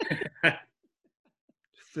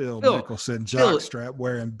 Phil Mickelson, jockstrap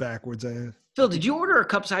wearing backwards ass. Phil, did you order a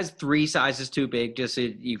cup size 3 sizes too big just so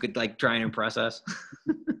you could like try and impress us?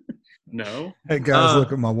 No. Hey guys,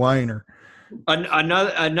 look at my whiner.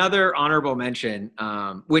 Another honorable mention,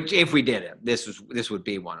 which if we did it, this would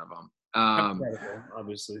be one of them.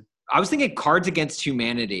 Obviously. I was thinking Cards Against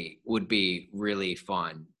Humanity would be really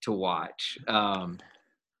fun to watch.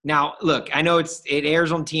 Now, look, I know it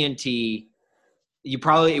airs on TNT.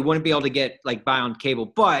 It wouldn't be able to get like buy on cable,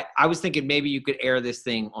 but I was thinking maybe you could air this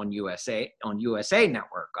thing on USA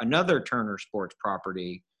Network, another Turner Sports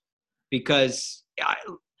property, because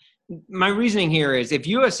my reasoning here is if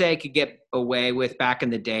USA could get away with back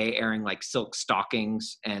in the day airing like silk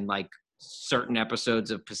stockings and like certain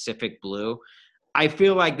episodes of Pacific Blue. I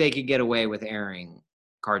feel like they could get away with airing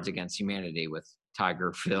Cards Against Humanity with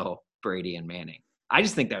Tiger, Phil, Brady, and Manning. I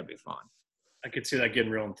just think that would be fun. I could see that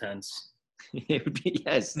getting real intense. It would be,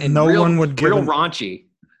 yes. And No real, one would give real raunchy.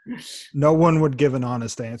 No one would give an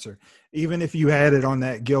honest answer, even if you had it on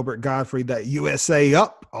that Gilbert Gottfried, that USA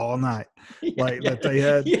up all night, like that they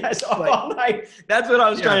had. Yes, all night. That's what I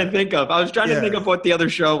was trying to think of. I was trying to think of what the other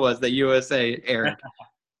show was that USA aired.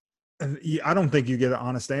 I don't think you get an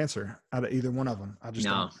honest answer out of either one of them. I just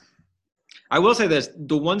don't. I will say this: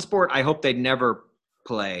 the one sport I hope they never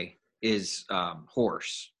play is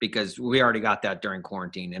horse, because we already got that during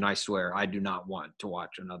quarantine, and I swear I do not want to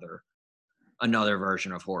watch another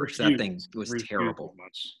version of horse. That thing was terrible.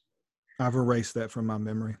 I've erased that from my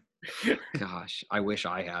memory. Gosh, I wish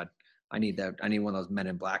I had. I need that. I need one of those Men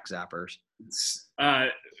in Black zappers. A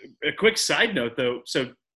quick side note, though.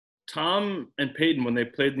 So Tom and Peyton, when they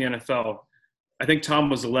played in the NFL, I think Tom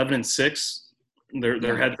was 11-6.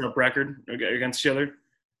 Their heads-up record against each other.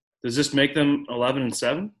 Does this make them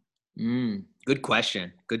 11-7? Good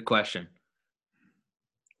question.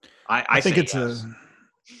 I think it's yes.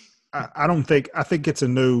 I think it's a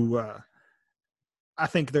new. I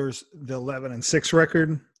think there's the 11-6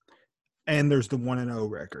 record, and there's the 1-0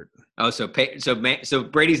 record. Oh, so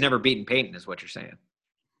Brady's never beaten Peyton, is what you're saying?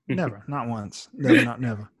 Never, not once. Never, not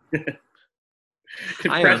never.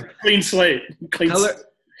 Clean slate. Color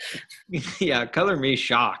me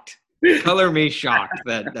shocked. Color me shocked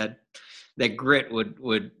that Grit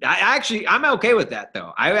would. I'm okay with that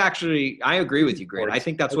though. I agree with you, Grit. I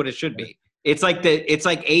think that's what it should be. It's like AD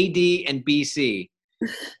and BC,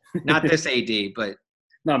 not this AD, but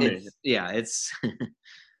not me. Yeah, it's.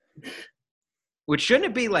 Which shouldn't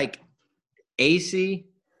it be like AC,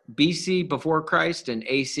 BC before Christ and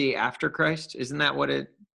AC after Christ? Isn't that what it?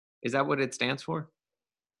 Is that what it stands for?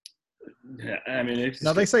 Yeah, I mean,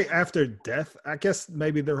 no, they say after death. I guess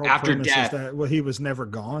maybe their whole premise is that he was never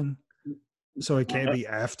gone, so it can't be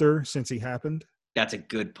after since he happened. That's a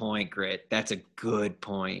good point, Grit. That's a good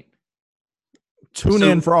point. Tune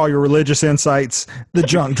in for all your religious insights. The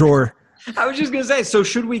Junk Drawer. I was just gonna say. So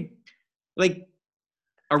should we, like,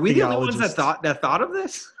 are we the only ones that thought of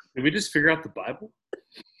this? Did we just figure out the Bible?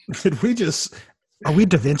 Did we just? Are we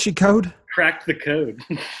Da Vinci Code? Cracked the code.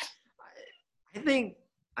 I think.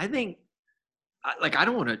 Like, I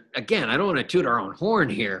don't want to toot our own horn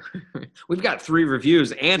here. We've got 3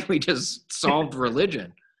 reviews, and we just solved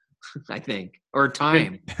religion. I think, or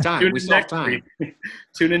time. We solved time.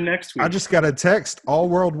 Tune in next week. I just got a text. All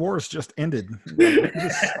world wars just ended. We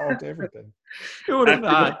just solved everything. Who would have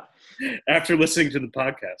thought? After listening to the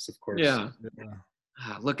podcast, of course. Yeah.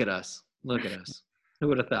 Look at us. Who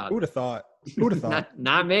would have thought? Who would have thought?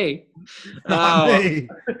 Not me. Not me.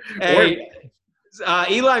 Hey,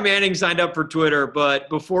 Eli Manning signed up for Twitter, but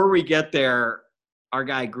before we get there, our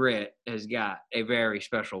guy Grit has got a very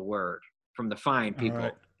special word from the fine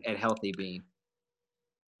people at Healthy Bean.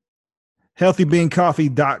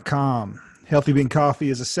 HealthyBeanCoffee.com. Healthy Bean Coffee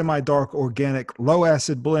is a semi-dark, organic,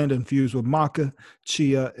 low-acid blend infused with maca,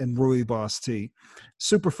 chia, and rooibos tea.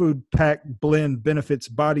 Superfood-packed blend benefits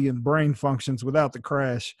body and brain functions without the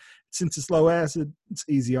crash. Since it's low acid, it's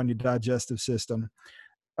easy on your digestive system.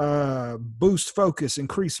 Boost focus,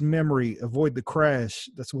 increase memory, avoid the crash.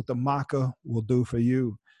 That's what the maca will do for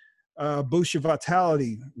you. Boost your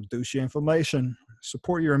vitality, reduce your inflammation,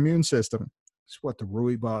 support your immune system. That's what the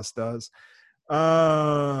rooibos does.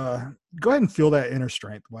 Go ahead and feel that inner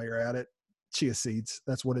strength while you're at it. Chia seeds,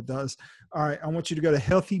 that's what it does. All right, I want you to go to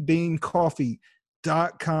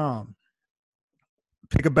healthybeancoffee.com.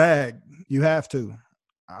 Pick a bag. You have to.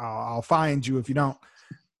 I'll find you if you don't.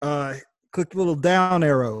 Click the little down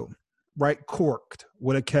arrow, right? Corked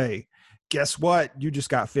with a K. Guess what? You just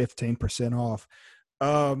got 15% off.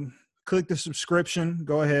 Click the subscription.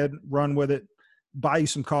 Go ahead, run with it. Buy you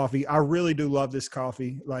some coffee. I really do love this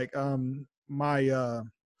coffee. Like, my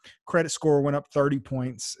credit score went up 30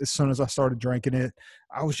 points as soon as I started drinking it.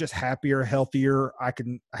 I was just happier, healthier. I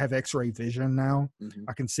have x-ray vision now. Mm-hmm.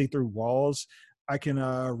 I can see through walls. I can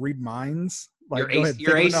read minds. Like,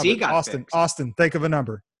 your AC got fixed. Austin, think of a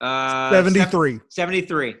number. 73.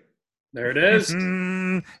 73. There it is.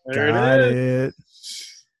 Got it.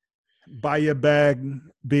 Buy your bag.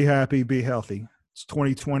 Be happy. Be healthy. It's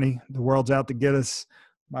 2020. The world's out to get us.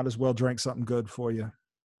 Might as well drink something good for you.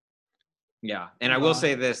 Yeah, and I will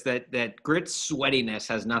say this, that Grit's sweatiness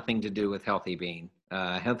has nothing to do with Healthy Bean.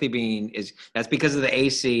 Healthy Bean that's because of the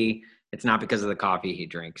AC. It's not because of the coffee he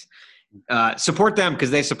drinks. Support them because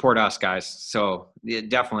they support us, guys. So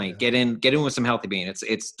definitely get in with some Healthy Bean.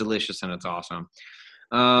 It's delicious and it's awesome.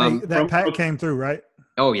 Hey, that pack came through, right?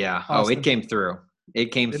 Oh yeah. Austin. Oh, it came through.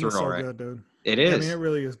 It came through. So all right. good, dude. It is. I mean, it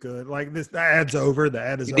really is good. Like the ad's over. The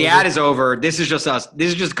ad is over. The ad is over. This is just us. This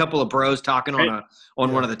is just a couple of bros talking on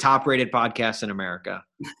one of the top rated podcasts in America.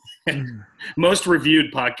 Most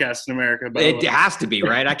reviewed podcast in America. It has to be,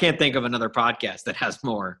 right? I can't think of another podcast that has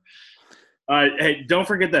more. Hey, don't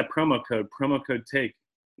forget that promo code. Promo code take.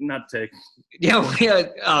 Not take. Yeah.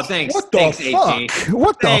 Oh, thanks. What the thanks, fuck? AD.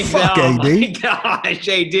 What the fuck, oh AD? My gosh,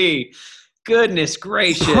 AD. Goodness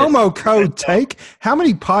gracious. Promo code take. How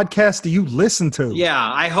many podcasts do you listen to?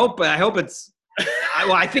 Yeah, I hope it's.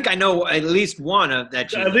 Well, I think I know at least one of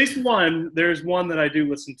that. At least one. There's one that I do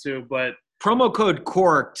listen to, but promo code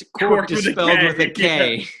corked. Corked is spelled with a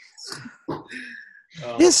K.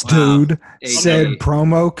 This dude said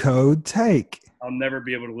promo code take. I'll never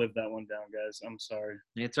be able to live that one down, guys. I'm sorry.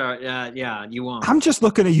 It's yeah, you won't. I'm just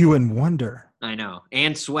looking at you in wonder. I know.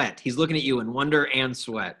 And sweat. He's looking at you in wonder and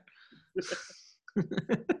sweat.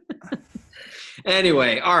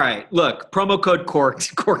 Anyway, all right. Look, promo code corked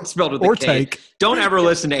spelled with a K. Take. Don't ever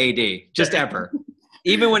listen to AD. Just ever.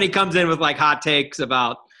 Even when he comes in with like hot takes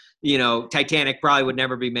about, Titanic probably would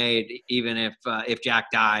never be made even if Jack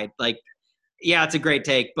died. Like, yeah, it's a great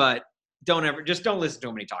take, but don't listen to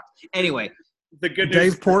him when he talks. Anyway, the good news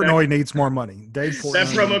Dave Portnoy needs more money. Dave Portnoy that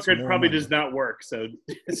promo code probably money. does not work. So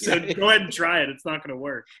go ahead and try it. It's not going to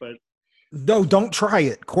work, but no, don't try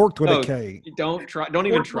it. Corked with a K. Don't try. Don't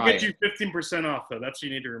even try. We'll get you 15% off though. That's what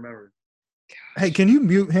you need to remember. Hey, can you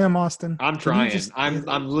mute him, Austin? I'm trying.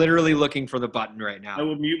 I'm literally looking for the button right now. I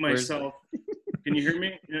will mute myself. Can you hear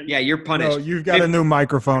me? Yeah, you're punished. No, you've got a new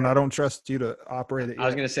microphone. I don't trust you to operate it yet. I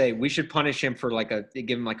was going to say we should punish him for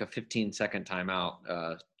give him like a 15-second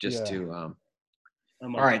timeout to all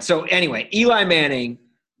right. So anyway, Eli Manning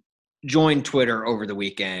joined Twitter over the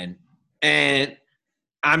weekend, and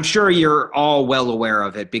I'm sure you're all well aware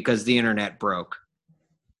of it because the internet broke.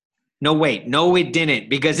 No, wait. No, it didn't,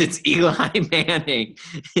 because it's Eli Manning.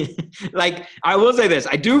 Like, I will say this.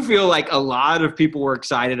 I do feel like a lot of people were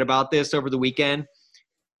excited about this over the weekend,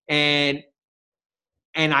 and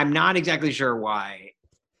I'm not exactly sure why.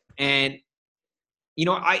 And,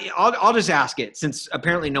 I'll just ask it, since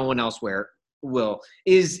apparently no one else will.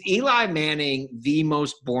 Is Eli Manning the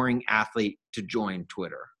most boring athlete to join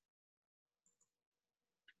Twitter?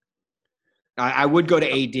 I would go to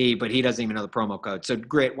AD, but he doesn't even know the promo code. So,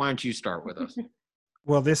 Grit, why don't you start with us?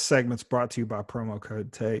 Well, this segment's brought to you by promo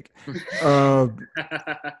code take. Son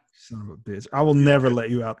of a bitch. I will never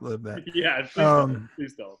let you outlive that. Yeah,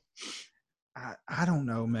 please don't. I don't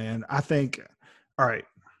know, man. I think, all right,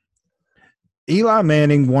 Eli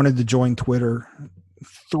Manning wanted to join Twitter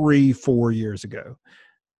 3-4 years ago.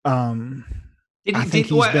 I think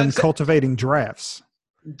he's been cultivating drafts.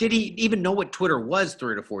 Did he even know what Twitter was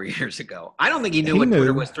 3 to 4 years ago? I don't think he knew what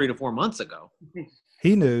Twitter was 3 to 4 months ago.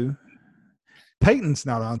 He knew. Peyton's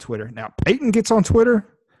not on Twitter. Now, Peyton gets on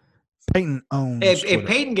Twitter. Peyton owns Twitter. If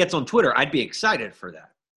Peyton gets on Twitter, I'd be excited for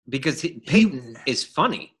that because Peyton is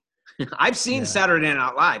funny. I've seen Saturday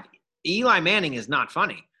Night Live. Eli Manning is not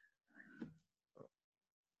funny.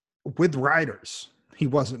 With writers, he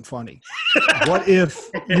wasn't funny. What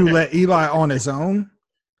if you let Eli on his own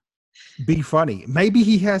be funny? Maybe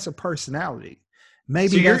he has a personality.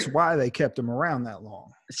 Maybe that's why they kept him around that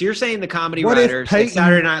long. So you're saying the comedy writers at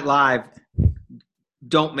Saturday Night Live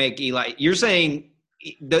don't make Eli – you're saying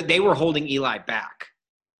they were holding Eli back.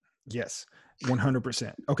 Yes,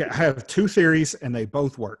 100%. Okay, I have two theories, and they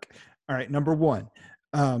both work. All right, number one,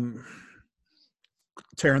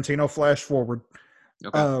 Tarantino flash forward.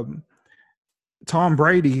 Okay. Tom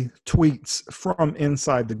Brady tweets from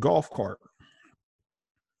inside the golf cart.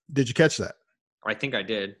 Did you catch that? I think I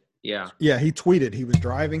did. Yeah. Yeah, he tweeted. He was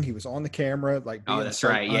driving. He was on the camera, like being that's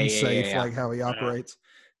right. unsafe, like how he operates.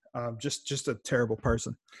 Just a terrible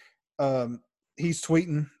person. He's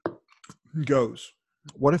tweeting. He goes,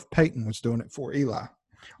 what if Peyton was doing it for Eli?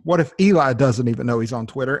 What if Eli doesn't even know he's on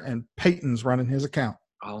Twitter and Peyton's running his account?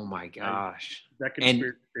 Oh, my gosh. That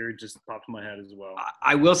conspiracy theory just popped in my head as well.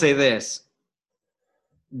 I will say this.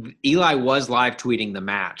 Eli was live tweeting the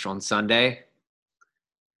match on Sunday.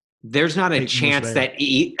 There's not a chance that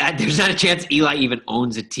there's not a chance Eli even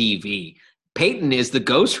owns a TV. Peyton is the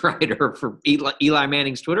ghostwriter for Eli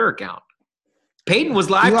Manning's Twitter account. Peyton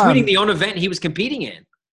was live tweeting the own event he was competing in.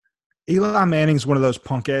 Eli Manning's one of those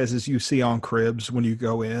punk asses you see on Cribs when you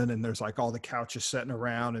go in and there's like all the couches sitting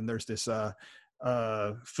around and there's this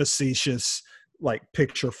facetious like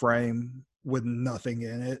picture frame with nothing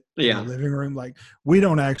in it in the living room. Like, we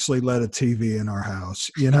don't actually let a TV in our house,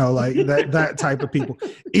 like that type of people.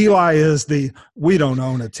 Eli is we don't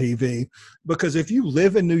own a TV, because if you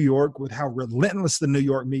live in New York with how relentless the New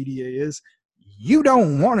York media is, You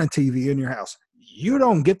don't want a TV in your house. You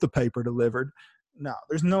don't get the paper delivered. No,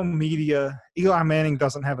 there's no media. Eli Manning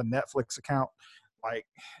doesn't have a Netflix account. Like,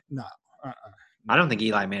 no. I don't think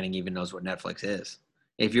Eli Manning even knows what Netflix is.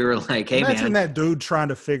 If you're like, hey, imagine man, that dude trying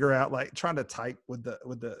to figure out, like, trying to type with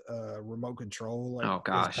the remote control, like, oh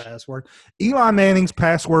gosh, his password. Eli Manning's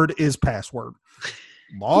password is password.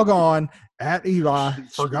 Log on at Eli,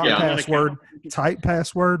 forgot password, type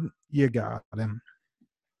password, you got him.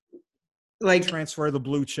 Like, transfer the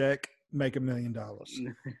blue check, make $1 million.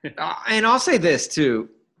 And I'll say this too.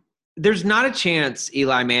 There's not a chance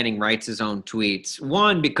Eli Manning writes his own tweets.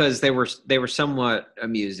 One, because they were somewhat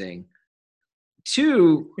amusing.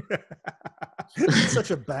 Two, such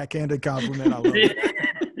a backhanded compliment. I love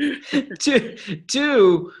it.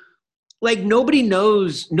 Two, like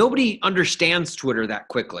nobody understands Twitter that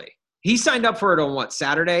quickly. He signed up for it on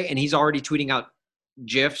Saturday, and he's already tweeting out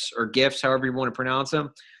GIFs or GIFs, however you want to pronounce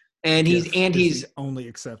them. And he's the only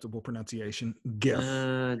acceptable pronunciation. GIF.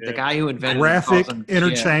 The guy who invented graphic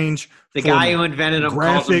interchange. The guy who invented them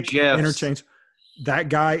calls them GIFs. Interchange. That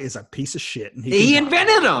guy is a piece of shit. And he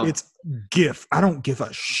invented them. It's GIF. I don't give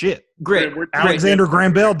a shit. Great. Alexander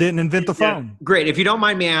Graham Bell didn't invent the phone. Great. If you don't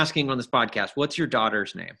mind me asking on this podcast, what's your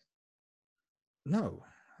daughter's name? No,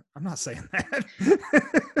 I'm not saying that.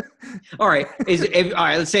 All right. All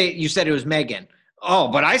right. Let's say you said it was Megan. Oh,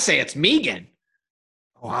 but I say it's Megan.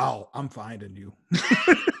 Wow, I'm finding you.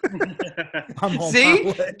 I'm on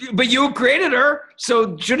See, but you created her,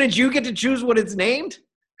 so shouldn't you get to choose what it's named?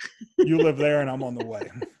 You live there, and I'm on the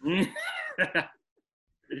way.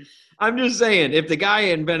 I'm just saying, if the guy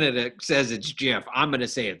invented it says it's Jeff, I'm going to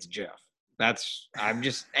say it's Jeff.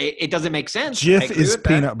 It doesn't make sense. Jif is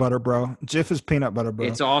peanut butter, bro. Jif is peanut butter, bro.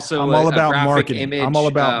 It's also I'm all about marketing. Image, I'm all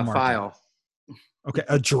about marketing. File. Okay,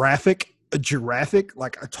 a giraffe,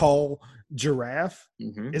 like a tall giraffe,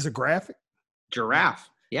 is a graphic. Giraffe,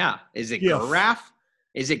 yeah. Is it giraffe?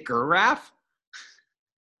 Is it giraffe?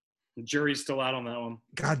 The jury's still out on that one.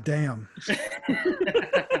 God damn.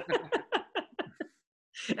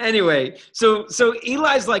 Anyway, so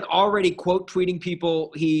Eli's like already quote tweeting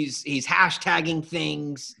people. He's hashtagging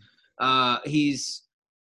things. I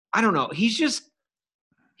don't know. He's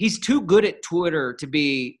too good at Twitter to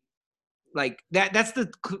be like that. That's the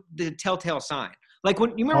telltale sign. Like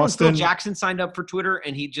when you remember when Phil Jackson signed up for Twitter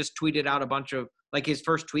and he just tweeted out a bunch of, like, his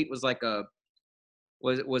first tweet was like it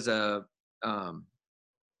was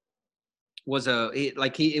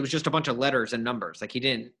just a bunch of letters and numbers. Like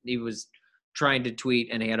he was trying to tweet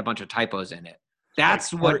and he had a bunch of typos in it.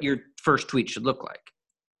 That's what your first tweet should look like.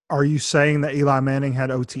 Are you saying that Eli Manning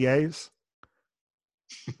had OTAs?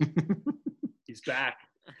 He's back.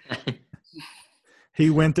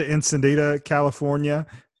 He went to Encinitas, California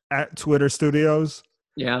at Twitter Studios.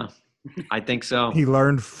 Yeah, I think so. He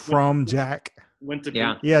learned from Jack.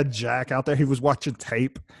 He had Jack out there. He was watching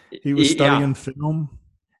tape. He was studying film.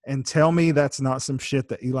 And tell me that's not some shit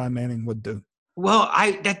that Eli Manning would do. Well,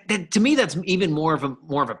 that to me, that's even more of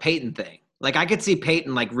a Peyton thing. Like, I could see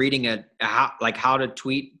Peyton like reading how to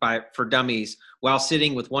tweet for dummies while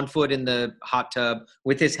sitting with one foot in the hot tub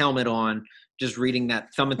with his helmet on, just reading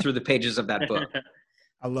that, thumbing through the pages of that book.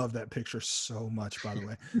 I love that picture so much, by the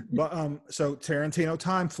way. But so Tarantino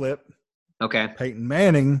time flip. Okay. Peyton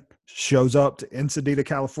Manning shows up to Encinitas,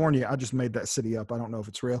 California. I just made that city up. I don't know if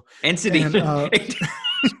it's real. Encinitas.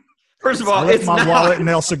 First of all, it's my wallet in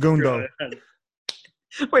El Segundo.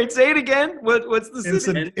 Wait, say it again. What's the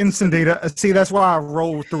city? Encinitas. See, that's why I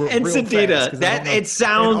roll through it. Encinitas. That it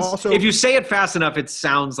sounds. Also, if you say it fast enough, it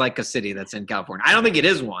sounds like a city that's in California. I don't think it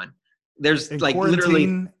is one. There's like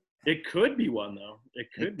literally. It could be one though. It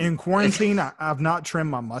could be. In quarantine, I've not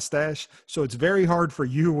trimmed my mustache, so it's very hard for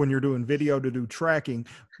you when you're doing video to do tracking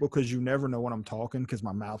because you never know when I'm talking because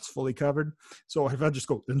my mouth's fully covered. So if I just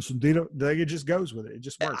go Encinitas, it just goes with it. It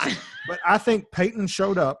just works. But I think Peyton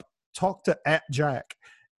showed up, talked to @Jack,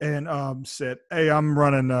 and said, "Hey, I'm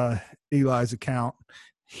running Eli's account."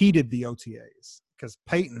 He did the OTAs because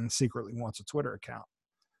Peyton secretly wants a Twitter account.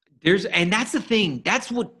 And that's the thing.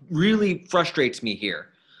 That's what really frustrates me here.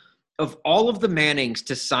 Of all of the Mannings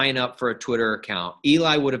to sign up for a Twitter account,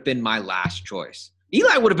 Eli would have been my last choice.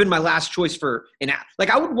 Eli would have been my last choice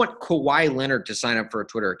I would want Kawhi Leonard to sign up for a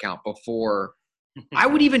Twitter account before. I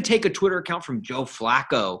would even take a Twitter account from Joe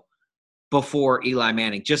Flacco before Eli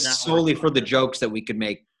Manning, just solely for the jokes that we could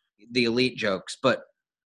make, the elite jokes. But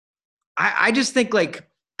I just think like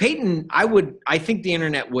Peyton, I think the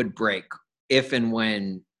internet would break if and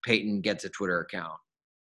when Peyton gets a Twitter account.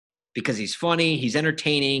 Because he's funny, he's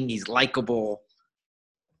entertaining, he's likable.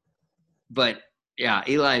 But yeah,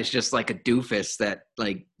 Eli is just like a doofus that,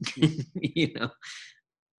 like, you know.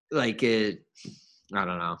 like it. I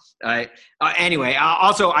don't know. Anyway.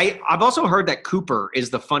 I've also heard that Cooper is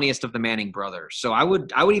the funniest of the Manning brothers. So I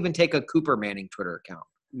would even take a Cooper Manning Twitter account.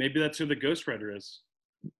 Maybe that's who the Ghostwriter is.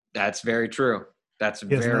 That's very true. That's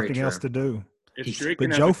He has very nothing true. else to do.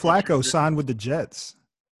 But Joe Flacco signed with the Jets.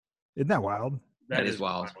 Isn't that wild? That is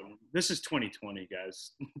wild. This is 2020,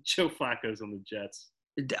 guys. Joe Flacco's on the Jets.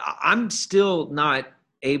 I'm still not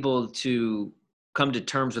able to come to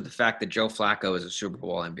terms with the fact that Joe Flacco is a Super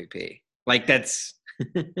Bowl MVP. Like that's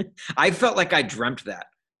I felt like I dreamt that.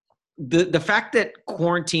 The fact that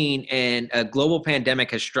quarantine and a global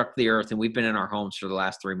pandemic has struck the earth and we've been in our homes for the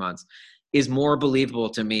last 3 months is more believable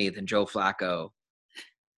to me than Joe Flacco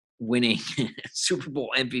winning Super Bowl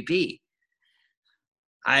MVP.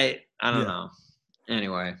 I don't know.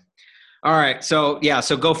 Anyway. All right. So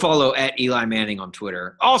go follow at Eli Manning on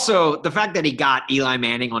Twitter. Also, the fact that he got Eli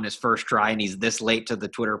Manning on his first try and he's this late to the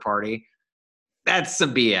Twitter party, that's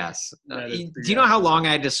some BS. Do you know how long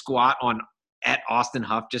I had to squat on at Austin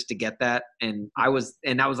Huff just to get that? And that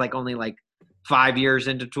was like only like 5 years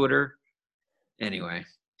into Twitter. Anyway.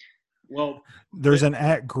 Well, there's an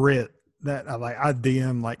 @grit that I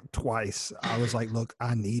DM like twice. I was like, look,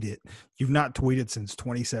 I need it. You've not tweeted since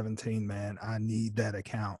 2017, man. I need that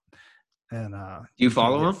account. And do you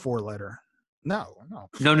follow him? 4-letter. No.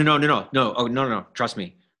 Oh, no. Trust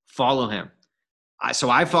me. Follow him.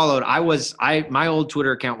 My old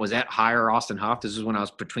Twitter account was at Hire Austin Huff. This is when I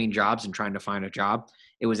was between jobs and trying to find a job.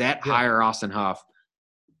 It was at Hire Austin Huff.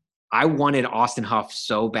 I wanted Austin Huff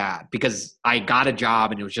so bad because I got a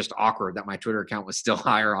job and it was just awkward that my Twitter account was still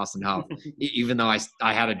Hire Austin Huff, even though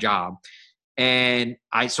I had a job. And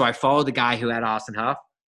I followed the guy who had Austin Huff.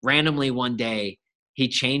 Randomly one day, he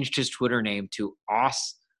changed his Twitter name to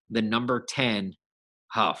the number 10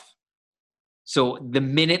 Huff. So the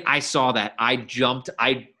minute I saw that, I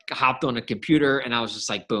hopped on a computer and I was just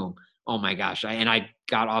like, boom. Oh my gosh. I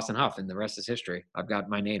got Austin Huff and the rest is history. I've got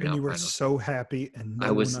my name now. And you were so happy and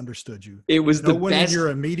no one understood you. It was no the one best. in your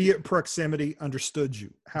immediate proximity understood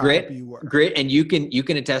you. How Grit, happy you were. Grit, and you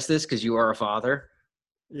can attest this because you are a father.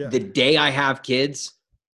 Yeah. The day I have kids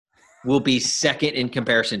will be second in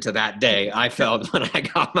comparison to that day I felt when I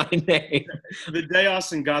got my name. The day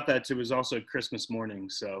Austin got that too was also Christmas morning.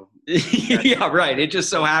 So yeah, right. It just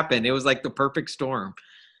so happened. It was like the perfect storm.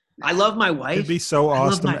 I love my wife. It'd be so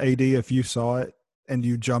awesome, AD, if you saw it and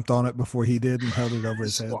you jumped on it before he did and held it over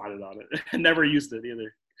his head. Squatted on it. I never used it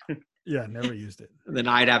either. Yeah, never used it. Then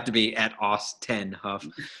I'd have to be at Austin Huff.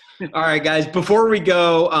 All right, guys, before we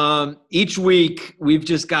go, each week we've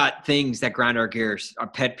just got things that grind our gears, our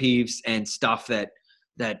pet peeves and stuff that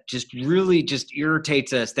just really just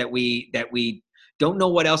irritates us that we don't know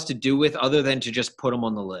what else to do with other than to just put them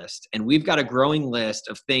on the list. And we've got a growing list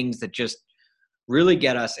of things that just really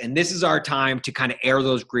get us. And this is our time to kind of air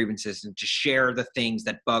those grievances and to share the things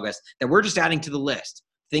that bug us that we're just adding to the list,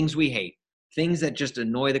 things we hate, things that just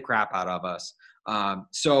annoy the crap out of us.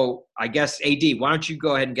 So I guess, AD, why don't you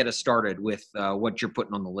go ahead and get us started with what you're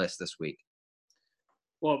putting on the list this week?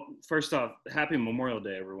 Well, first off, happy Memorial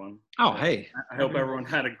Day, everyone. Oh, hey. I hope everyone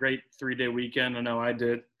had a great 3-day weekend. I know I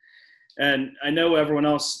did. And I know everyone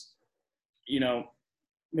else,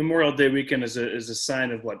 Memorial Day weekend is a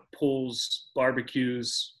sign of what? Pools,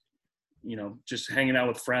 barbecues, just hanging out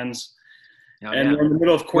with friends. Oh, and we're in the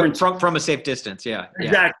middle of quarantine. From a safe distance, yeah.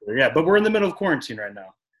 Exactly, yeah. But we're in the middle of quarantine right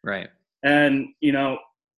now. Right. And,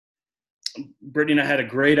 Brittany and I had a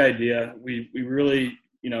great idea. We really,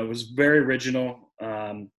 it was very original.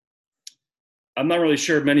 I'm not really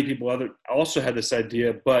sure if many people also had this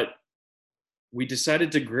idea, but we decided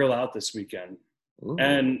to grill out this weekend. Ooh.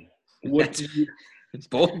 And it's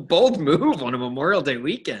bold move on a Memorial Day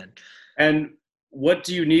weekend. And what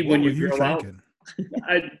do you need when you grill out?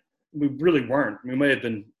 We really weren't. We may have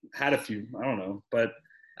had a few. I don't know, but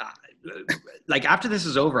like after this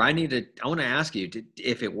is over, I want to ask you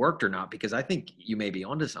if it worked or not, because I think you may be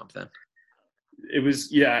onto something. It was,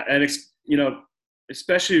 yeah, and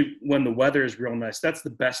especially when the weather is real nice. That's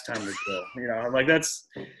the best time to grill. That's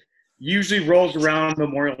usually rolls around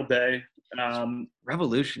Memorial Day.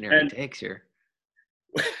 Revolutionary takes here.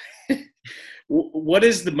 What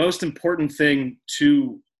is the most important thing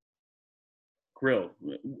to grill?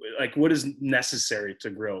 Like, what is necessary to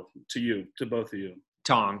grill to both of you?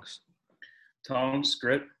 Tongs,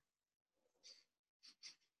 Grit.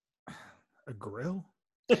 A grill?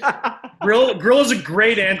 Grill is a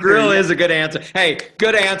great answer. Grill is a good answer. Hey,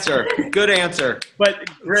 good answer. Good answer. But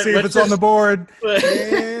Grit, see if it's on the board.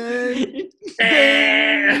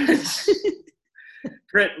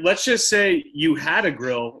 Grit, let's just say you had a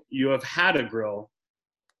grill. You have had a grill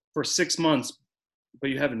for 6 months, but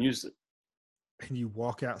you haven't used it. and you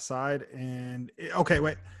walk outside and okay,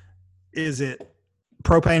 wait, is it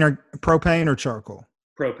propane or charcoal?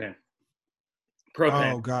 Propane.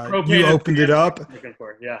 Oh God, Propane you opened it up. Looking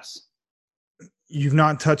for, yes. You've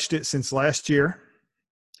not touched it since last year.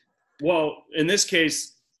 Well, in this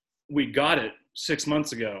case, we got it 6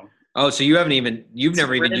 months ago. Oh, so you've never even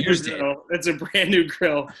used it. It's a brand new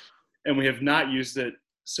grill, and we have not used it.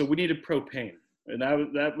 So we needed propane, and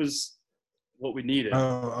that was what we needed.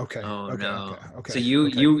 Oh, okay. Oh okay, no. Okay. So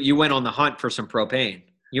you went on the hunt for some propane.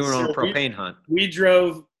 You went on a propane hunt. We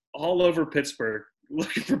drove all over Pittsburgh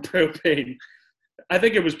looking for propane. I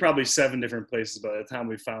think it was probably 7 different places by the time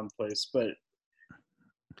we found the place, but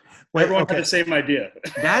everyone had the same idea.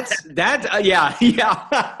 That's yeah.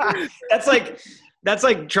 That's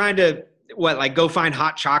like trying to go find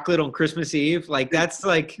hot chocolate on Christmas Eve. Like that's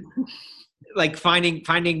like finding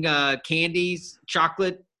candies,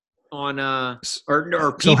 chocolate on or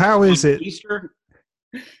so how is it Easter?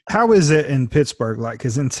 How is it in Pittsburgh? Like,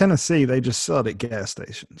 because in Tennessee they just sell it at gas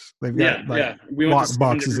stations. They've got we went to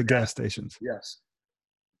boxes of gas stations. Yes.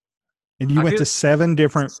 And you went to 7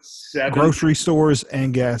 different grocery stores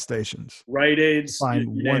and gas stations. Rite Aids. Find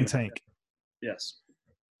one tank. Yes.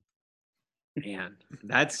 Man,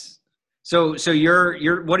 that's so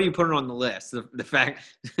you're what are you putting on the list? The fact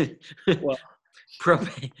well,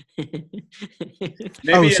 propane.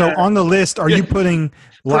 So on the list, are you putting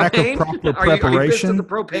lack of proper preparation? Are you the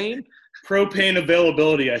propane? Propane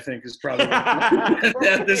availability, I think, is probably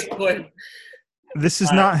at this point. This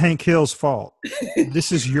is not Hank Hill's fault.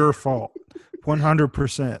 This is your fault.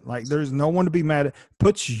 100%. Like, there's no one to be mad at.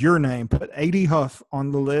 Put your name, put AD Huff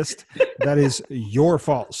on the list. That is your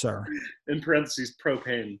fault, sir. In parentheses,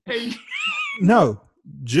 propane. No,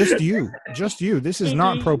 just you. Just you. This is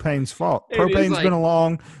not Propane's fault. Propane's been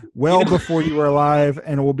along well before you were alive,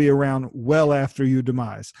 and it will be around well after your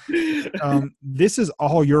demise. This is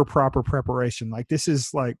all your proper preparation. Like, this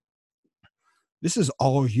is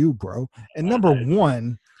all you, bro. And number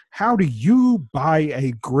one, how do you buy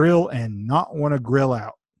a grill and not want to grill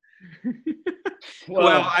out?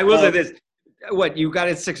 Well, I will say this. What, you got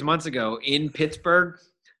it 6 months ago in Pittsburgh?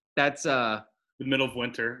 That's the middle of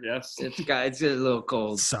winter, yes. It's a little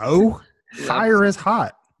cold. So fire is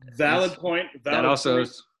hot. Valid point.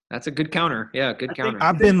 That's a good counter. Yeah, good counter.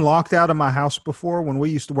 I've been locked out of my house before when we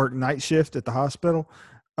used to work night shift at the hospital.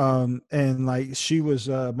 And like she was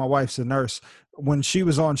my wife's a nurse when she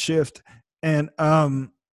was on shift, and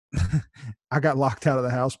I got locked out of the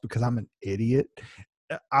house because I'm an idiot.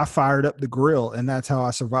 I fired up the grill, and that's how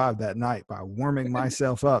I survived that night, by warming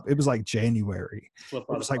myself up. It was like January. It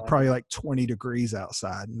was like probably like 20 degrees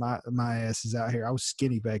outside. My ass is out here. I was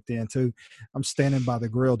skinny back then too. I'm standing by the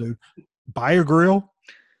grill, dude. Buy a grill,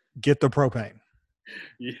 get the propane.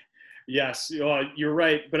 Yes, you're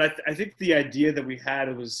right. But I think the idea that we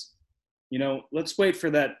had was, let's wait for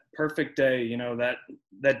that perfect day,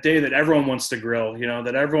 that day that everyone wants to grill,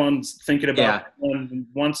 that everyone's thinking about and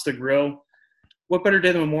wants to grill. What better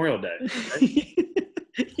day than Memorial Day?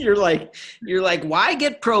 Right? You're like, why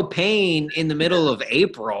get propane in the middle of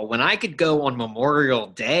April when I could go on Memorial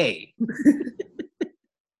Day?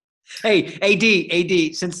 Hey,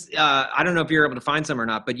 AD, since I don't know if you're able to find some or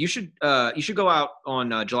not, but you should go out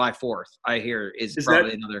on July 4th. I hear is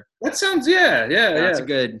probably another. That sounds that's a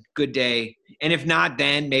good day. And if not,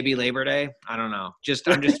 then maybe Labor Day. I don't know. I'm just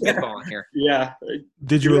spitballing here. Yeah.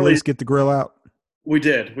 Did you at least get the grill out? We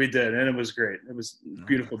did, and it was great. It was a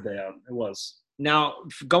beautiful day out. It was. Now,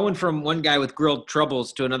 going from one guy with grilled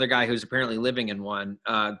troubles to another guy who's apparently living in one,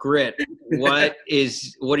 Grit, what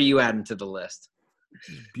are you adding to the list?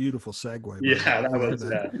 Beautiful segue. Yeah, that was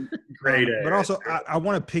great. But also, I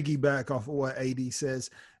want to piggyback off of what AD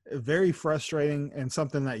says. Very frustrating, and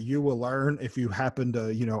something that you will learn if you happen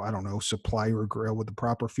to, supply your grill with the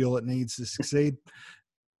proper fuel it needs to succeed,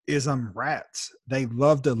 is rats. They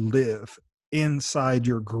love to live inside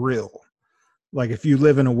your grill. Like if you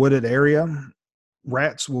live in a wooded area,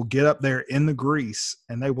 rats will get up there in the grease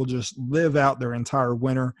and they will just live out their entire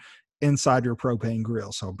winter inside your propane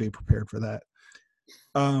grill. So be prepared for that.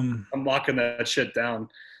 I'm locking that shit down.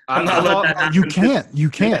 You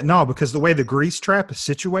can't. No, because the way the grease trap is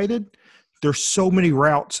situated, there's so many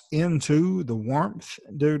routes into the warmth,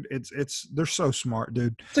 dude. They're so smart,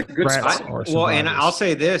 dude. It's a good spot. Well, and I'll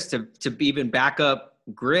say this to even back up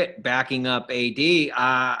Grit, backing up AD.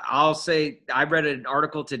 I'll say I read an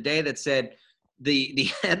article today that said the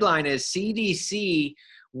headline is CDC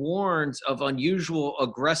warns of unusual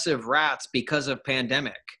aggressive rats because of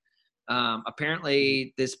pandemic.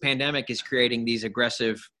 Apparently, this pandemic is creating these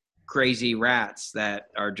aggressive, crazy rats that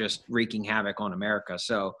are just wreaking havoc on America.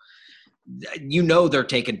 So you know they're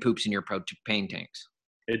taking poops in your propane tanks.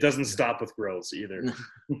 It doesn't stop with grills either.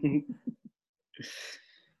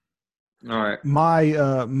 All right.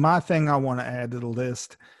 My thing I want to add to the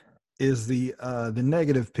list is the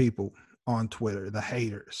negative people on Twitter, the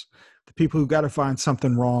haters, the people who got to find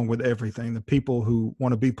something wrong with everything, the people who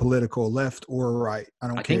want to be political, left or right. I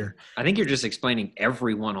don't care. I think you're just explaining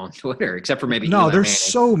everyone on Twitter, except for maybe no. Eli There's Manning.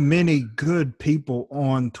 so many good people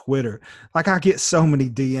on Twitter. Like I get so many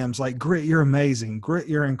DMs like, "Grit, you're amazing. Grit,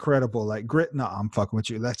 you're incredible." Like Grit, no, I'm fucking with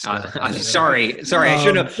you. That's sorry. I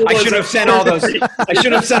should have sent all those. I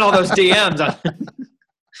should have sent all those DMs.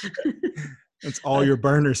 It's all your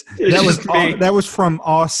burners. That was from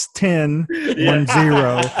Austin 10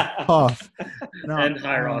 Huff. No, and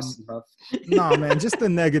hire Austin Huff. No, man, just the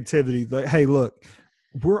negativity. Like, hey, look,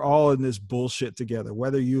 we're all in this bullshit together,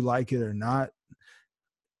 whether you like it or not.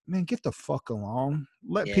 Man, get the fuck along.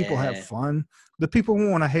 Let people have fun. The people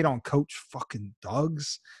who want to hate on Coach fucking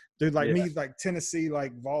Doug's, dude, like me, like Tennessee,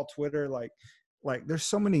 like Vol Twitter, like there's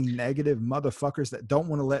so many negative motherfuckers that don't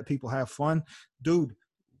want to let people have fun, dude.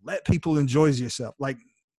 Let people enjoy yourself. Like,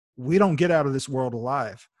 we don't get out of this world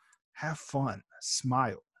alive. Have fun,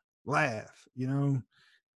 smile, laugh,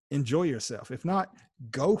 enjoy yourself. If not,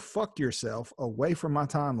 go fuck yourself away from my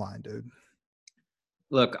timeline, dude.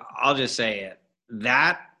 Look, I'll just say it.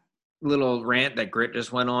 That little rant that Grit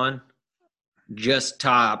just went on just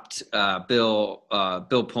topped Bill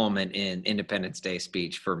Pullman in Independence Day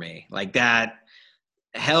speech for me. Like that,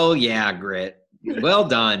 hell yeah, Grit. Well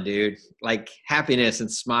done, dude. Like happiness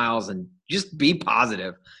and smiles and just be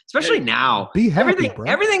positive, especially now. Be happy, bro.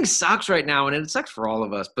 Everything sucks right now, and it sucks for all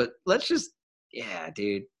of us. But let's just,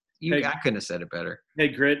 dude. I couldn't have said it better. Hey,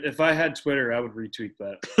 Grit, if I had Twitter, I would retweet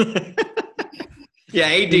that. Yeah,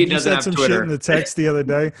 AD doesn't have some Twitter. Shit in the text the other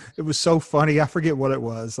day. It was so funny. I forget what it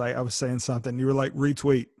was. Like I was saying something. You were like,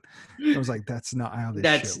 retweet. I was like, that's not how this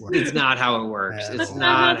shit works. It's not how it works. It's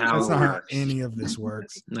not how it works. That's not how any of this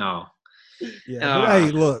works. No. Yeah. But,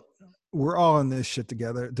 hey, look, we're all in this shit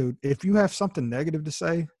together, dude. If you have something negative to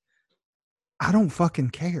say, I don't fucking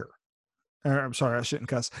care. I'm sorry, I shouldn't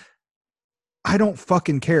cuss. I don't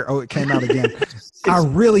fucking care. Oh, it came out again. I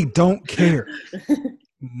really don't care.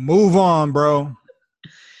 Move on, bro.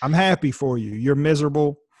 I'm happy for you. You're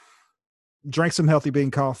miserable. Drink some Healthy Bean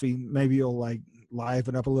coffee. Maybe you'll like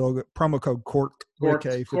liven up a little bit. Promo code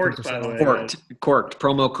CORKED. Corked, by the way. Corked.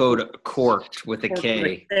 Promo code CORKED with a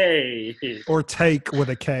K. Or take with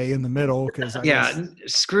a K in the middle.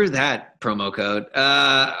 Screw that promo code.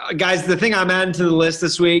 Guys, the thing I'm adding to the list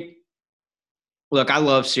this week, look, I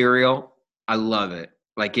love cereal. I love it.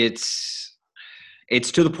 Like it's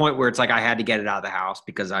to the point where it's like I had to get it out of the house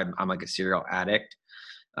because I'm like a cereal addict.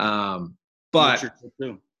 But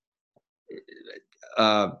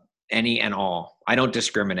any and all. I don't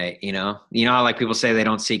discriminate, how like people say they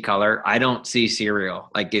don't see color. I don't see cereal.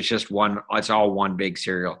 Like it's all one big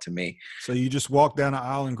cereal to me. So you just walk down the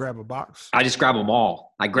aisle and grab a box? I just grab them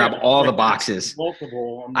all. I grab all the boxes.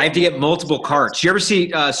 I have to get multiple carts. You ever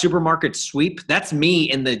see Supermarket Sweep? That's me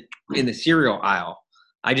in the cereal aisle.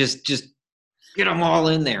 I just get them all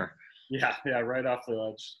in there. Yeah, right off the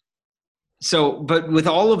ledge. So, but with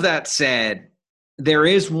all of that said, there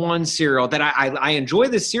is one cereal that I enjoy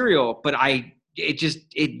the cereal, but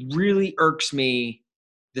it really irks me,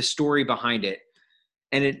 the story behind it.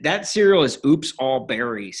 And that cereal is Oops All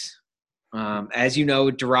Berries. As you know,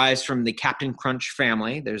 it derives from the Captain Crunch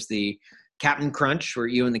family. There's the Captain Crunch, where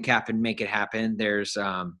you and the Captain make it happen. There's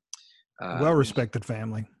well-respected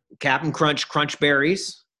family. Captain Crunch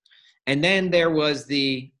Berries. And then there was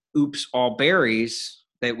the Oops All Berries,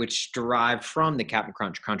 which derived from the Captain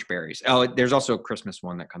Crunch Berries. Oh, there's also a Christmas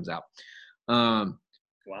one that comes out.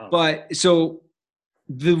 Wow. But so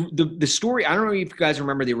the story, I don't know if you guys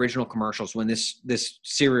remember the original commercials when this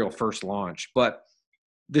cereal first launched, but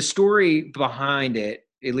the story behind it,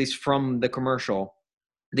 at least from the commercial,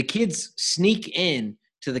 the kids sneak in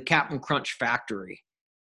to the Captain Crunch factory.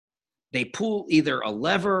 They pull either a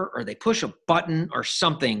lever or they push a button or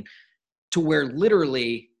something to where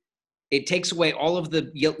literally it takes away all of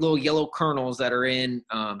the little yellow kernels that are in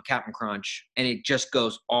Captain Crunch, and it just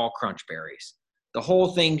goes all Crunch Berries. The whole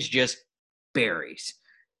thing's just berries.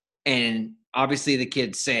 And obviously the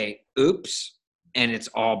kids say, oops, and it's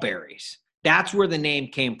all berries. That's where the name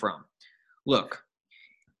came from. Look,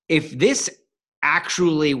 if this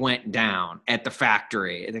actually went down at the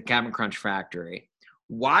factory, at the Captain Crunch factory,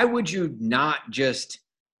 why would you not just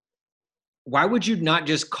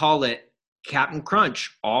call it Captain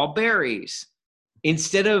Crunch, all berries,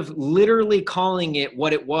 instead of literally calling it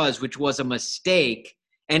what it was, which was a mistake,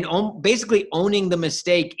 and basically owning the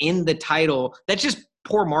mistake in the title? That's just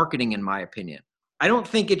poor marketing, in my opinion. I don't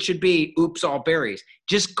think it should be oops, all berries.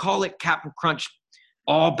 Just call it Captain Crunch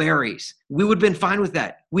all berries. We would have been fine with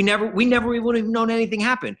that. We never would have known anything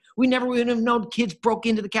happened. We never would have known kids broke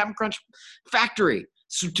into the Captain Crunch factory.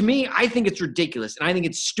 So to me, I think it's ridiculous. And I think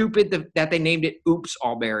it's stupid that they named it oops,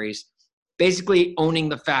 all berries, basically owning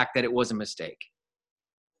the fact that it was a mistake.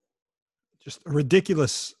 Just a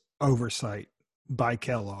ridiculous oversight by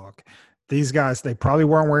Kellogg. These guys, they probably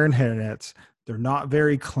weren't wearing hairnets. They're not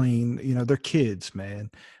very clean. You know, they're kids, man.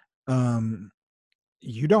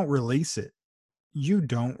 You don't release it. You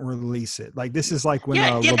don't release it. Like, this is like when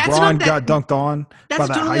LeBron got dunked on by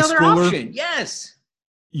that high schooler. Option. Yes.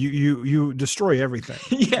 You destroy everything.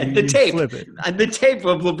 Yeah, the tape. Flip it. The tape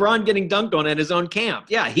of LeBron getting dunked on at his own camp.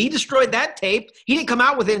 Yeah, he destroyed that tape. He didn't come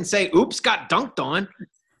out with it and say, oops, got dunked on.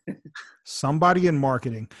 Somebody in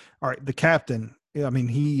marketing. All right, the captain. I mean,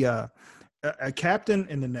 a captain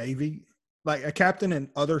in the Navy, like a captain in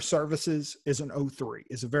other services, is an 03,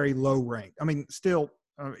 is a very low rank. I mean, still,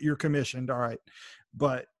 you're commissioned, all right.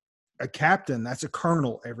 But a captain, that's a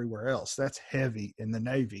colonel everywhere else. That's heavy in the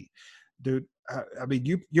Navy. Dude, I mean,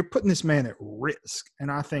 you're putting this man at risk.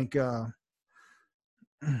 And I think I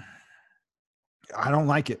don't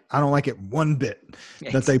like it. I don't like it one bit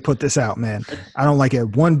that they put this out, man. I don't like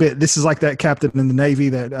it one bit. This is like that captain in the Navy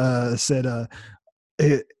that said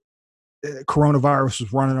coronavirus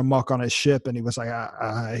was running amok on his ship, and he was like,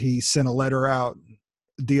 he sent a letter out,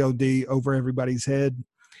 DOD, over everybody's head.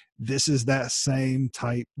 This is that same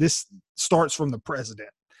type. This starts from the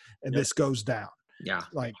president, and this goes down. Yeah.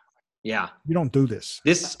 Like, yeah, you don't do this.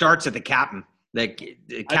 This starts at the captain. The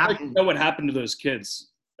captain. I'd like to know what happened to those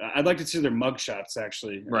kids. I'd like to see their mugshots,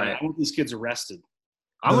 actually. Right. I want these kids arrested.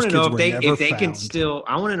 I want to know if they can still.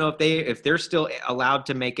 I want to know if they're still allowed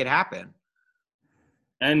to make it happen.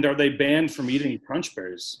 And are they banned from eating crunch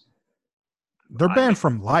berries? They're banned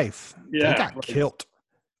from life. Yeah, they got killed.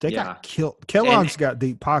 They got killed. Kellogg's got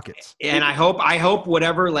deep pockets. And I hope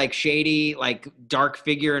whatever like shady, like dark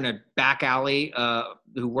figure in a back alley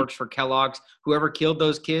who works for Kellogg's, whoever killed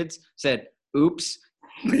those kids said, oops,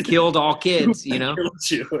 killed all kids, you know?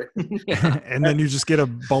 Yeah. And then you just get a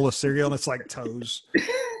bowl of cereal and it's like toes.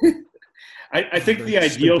 I think the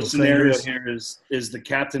ideal scenario here is the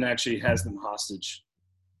captain actually has them hostage.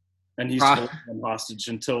 And he's holding them hostage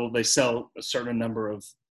until they sell a certain number of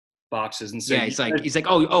boxes and say, yeah, he's like,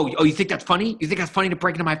 oh, you think that's funny? You think that's funny to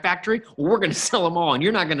break into my factory? Well, we're going to sell them all, and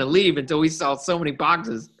you're not going to leave until we sell so many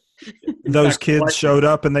boxes. Those kids showed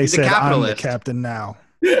up and they said, I'm the captain now.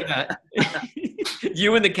 Yeah.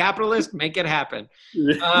 You and the capitalist, make it happen.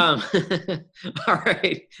 All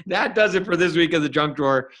right. That does it for this week of the Junk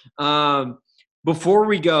Drawer. Before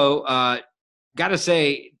we go, got to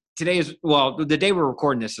say, today is, well, the day we're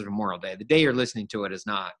recording this is Memorial Day. The day you're listening to it is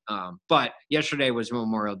not. But yesterday was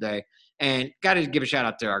Memorial Day. And got to give a shout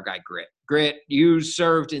out to our guy, Grit. Grit, you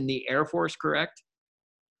served in the Air Force, correct?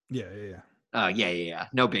 Yeah. Yeah.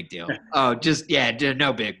 No big deal.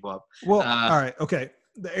 No big whoop. Well, all right. Okay.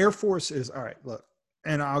 The Air Force is, all right, look,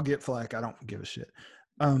 and I'll get flack. I don't give a shit.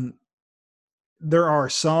 There are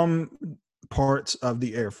some parts of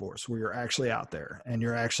the Air Force where you're actually out there and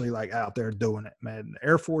you're actually like out there doing it, man. The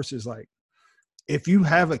Air Force is like, if you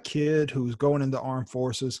have a kid who's going into armed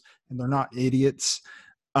forces and they're not idiots,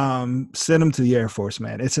 send them to the Air Force,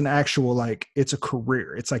 man. It's an actual, like, it's a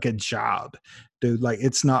career. It's like a job, dude. Like,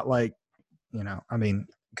 it's not like, you know, I mean,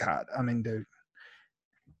 God, I mean, dude,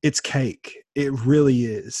 it's cake. It really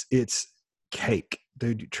is. It's cake,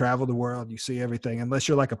 dude. You travel the world, you see everything, unless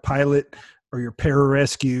you're like a pilot or you're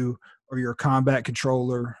pararescue or you're a combat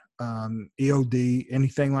controller, EOD,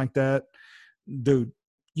 anything like that, dude,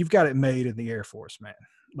 you've got it made in the Air Force, man.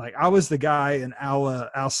 Like, I was the guy in Al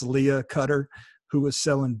Salia Cutter who was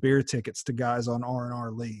selling beer tickets to guys on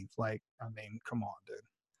R&R leave. Like, I mean, come on, dude.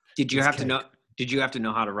 Did you have to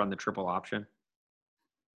know how to run the triple option?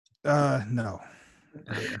 No.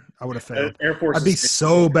 I would have failed. Air Force I'd be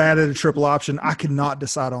so bad at a triple option. I could not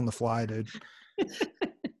decide on the fly, dude.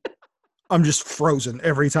 I'm just frozen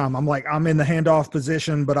every time. I'm like, I'm in the handoff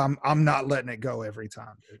position, but I'm not letting it go every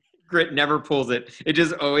time, dude. Grit never pulls it. It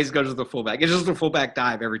just always goes to the fullback. It's just a fullback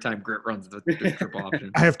dive every time Grit runs the triple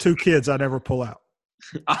option. I have 2 kids I never pull out.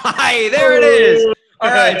 Hi, there it is.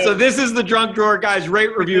 All right, so this is the Junk Drawer, guys.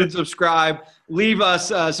 Rate, review, and subscribe. Leave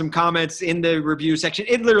us some comments in the review section.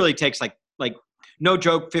 It literally takes like no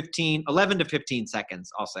joke, 11 to 15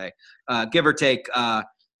 seconds, I'll say, give or take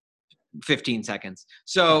 15 seconds.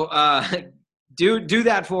 So do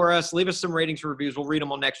that for us. Leave us some ratings or reviews. We'll read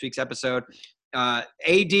them on next week's episode. AD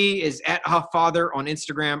is at HuffFather on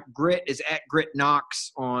Instagram. Grit is at Grit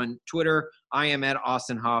Knox on Twitter. I am at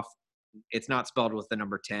Austin Huff. It's not spelled with the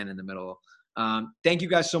number 10 in the middle. Thank you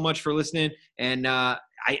guys so much for listening. And I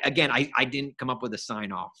didn't come up with a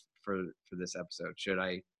sign off for this episode. Should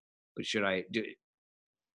I do?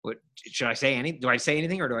 What should I say? Do I say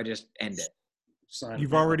anything or do I just end it?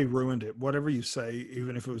 You've already ruined it. Whatever you say,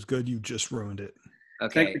 even if it was good, you just ruined it.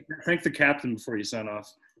 Okay. Thank the captain before you sign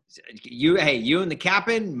off. You and the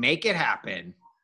captain, make it happen.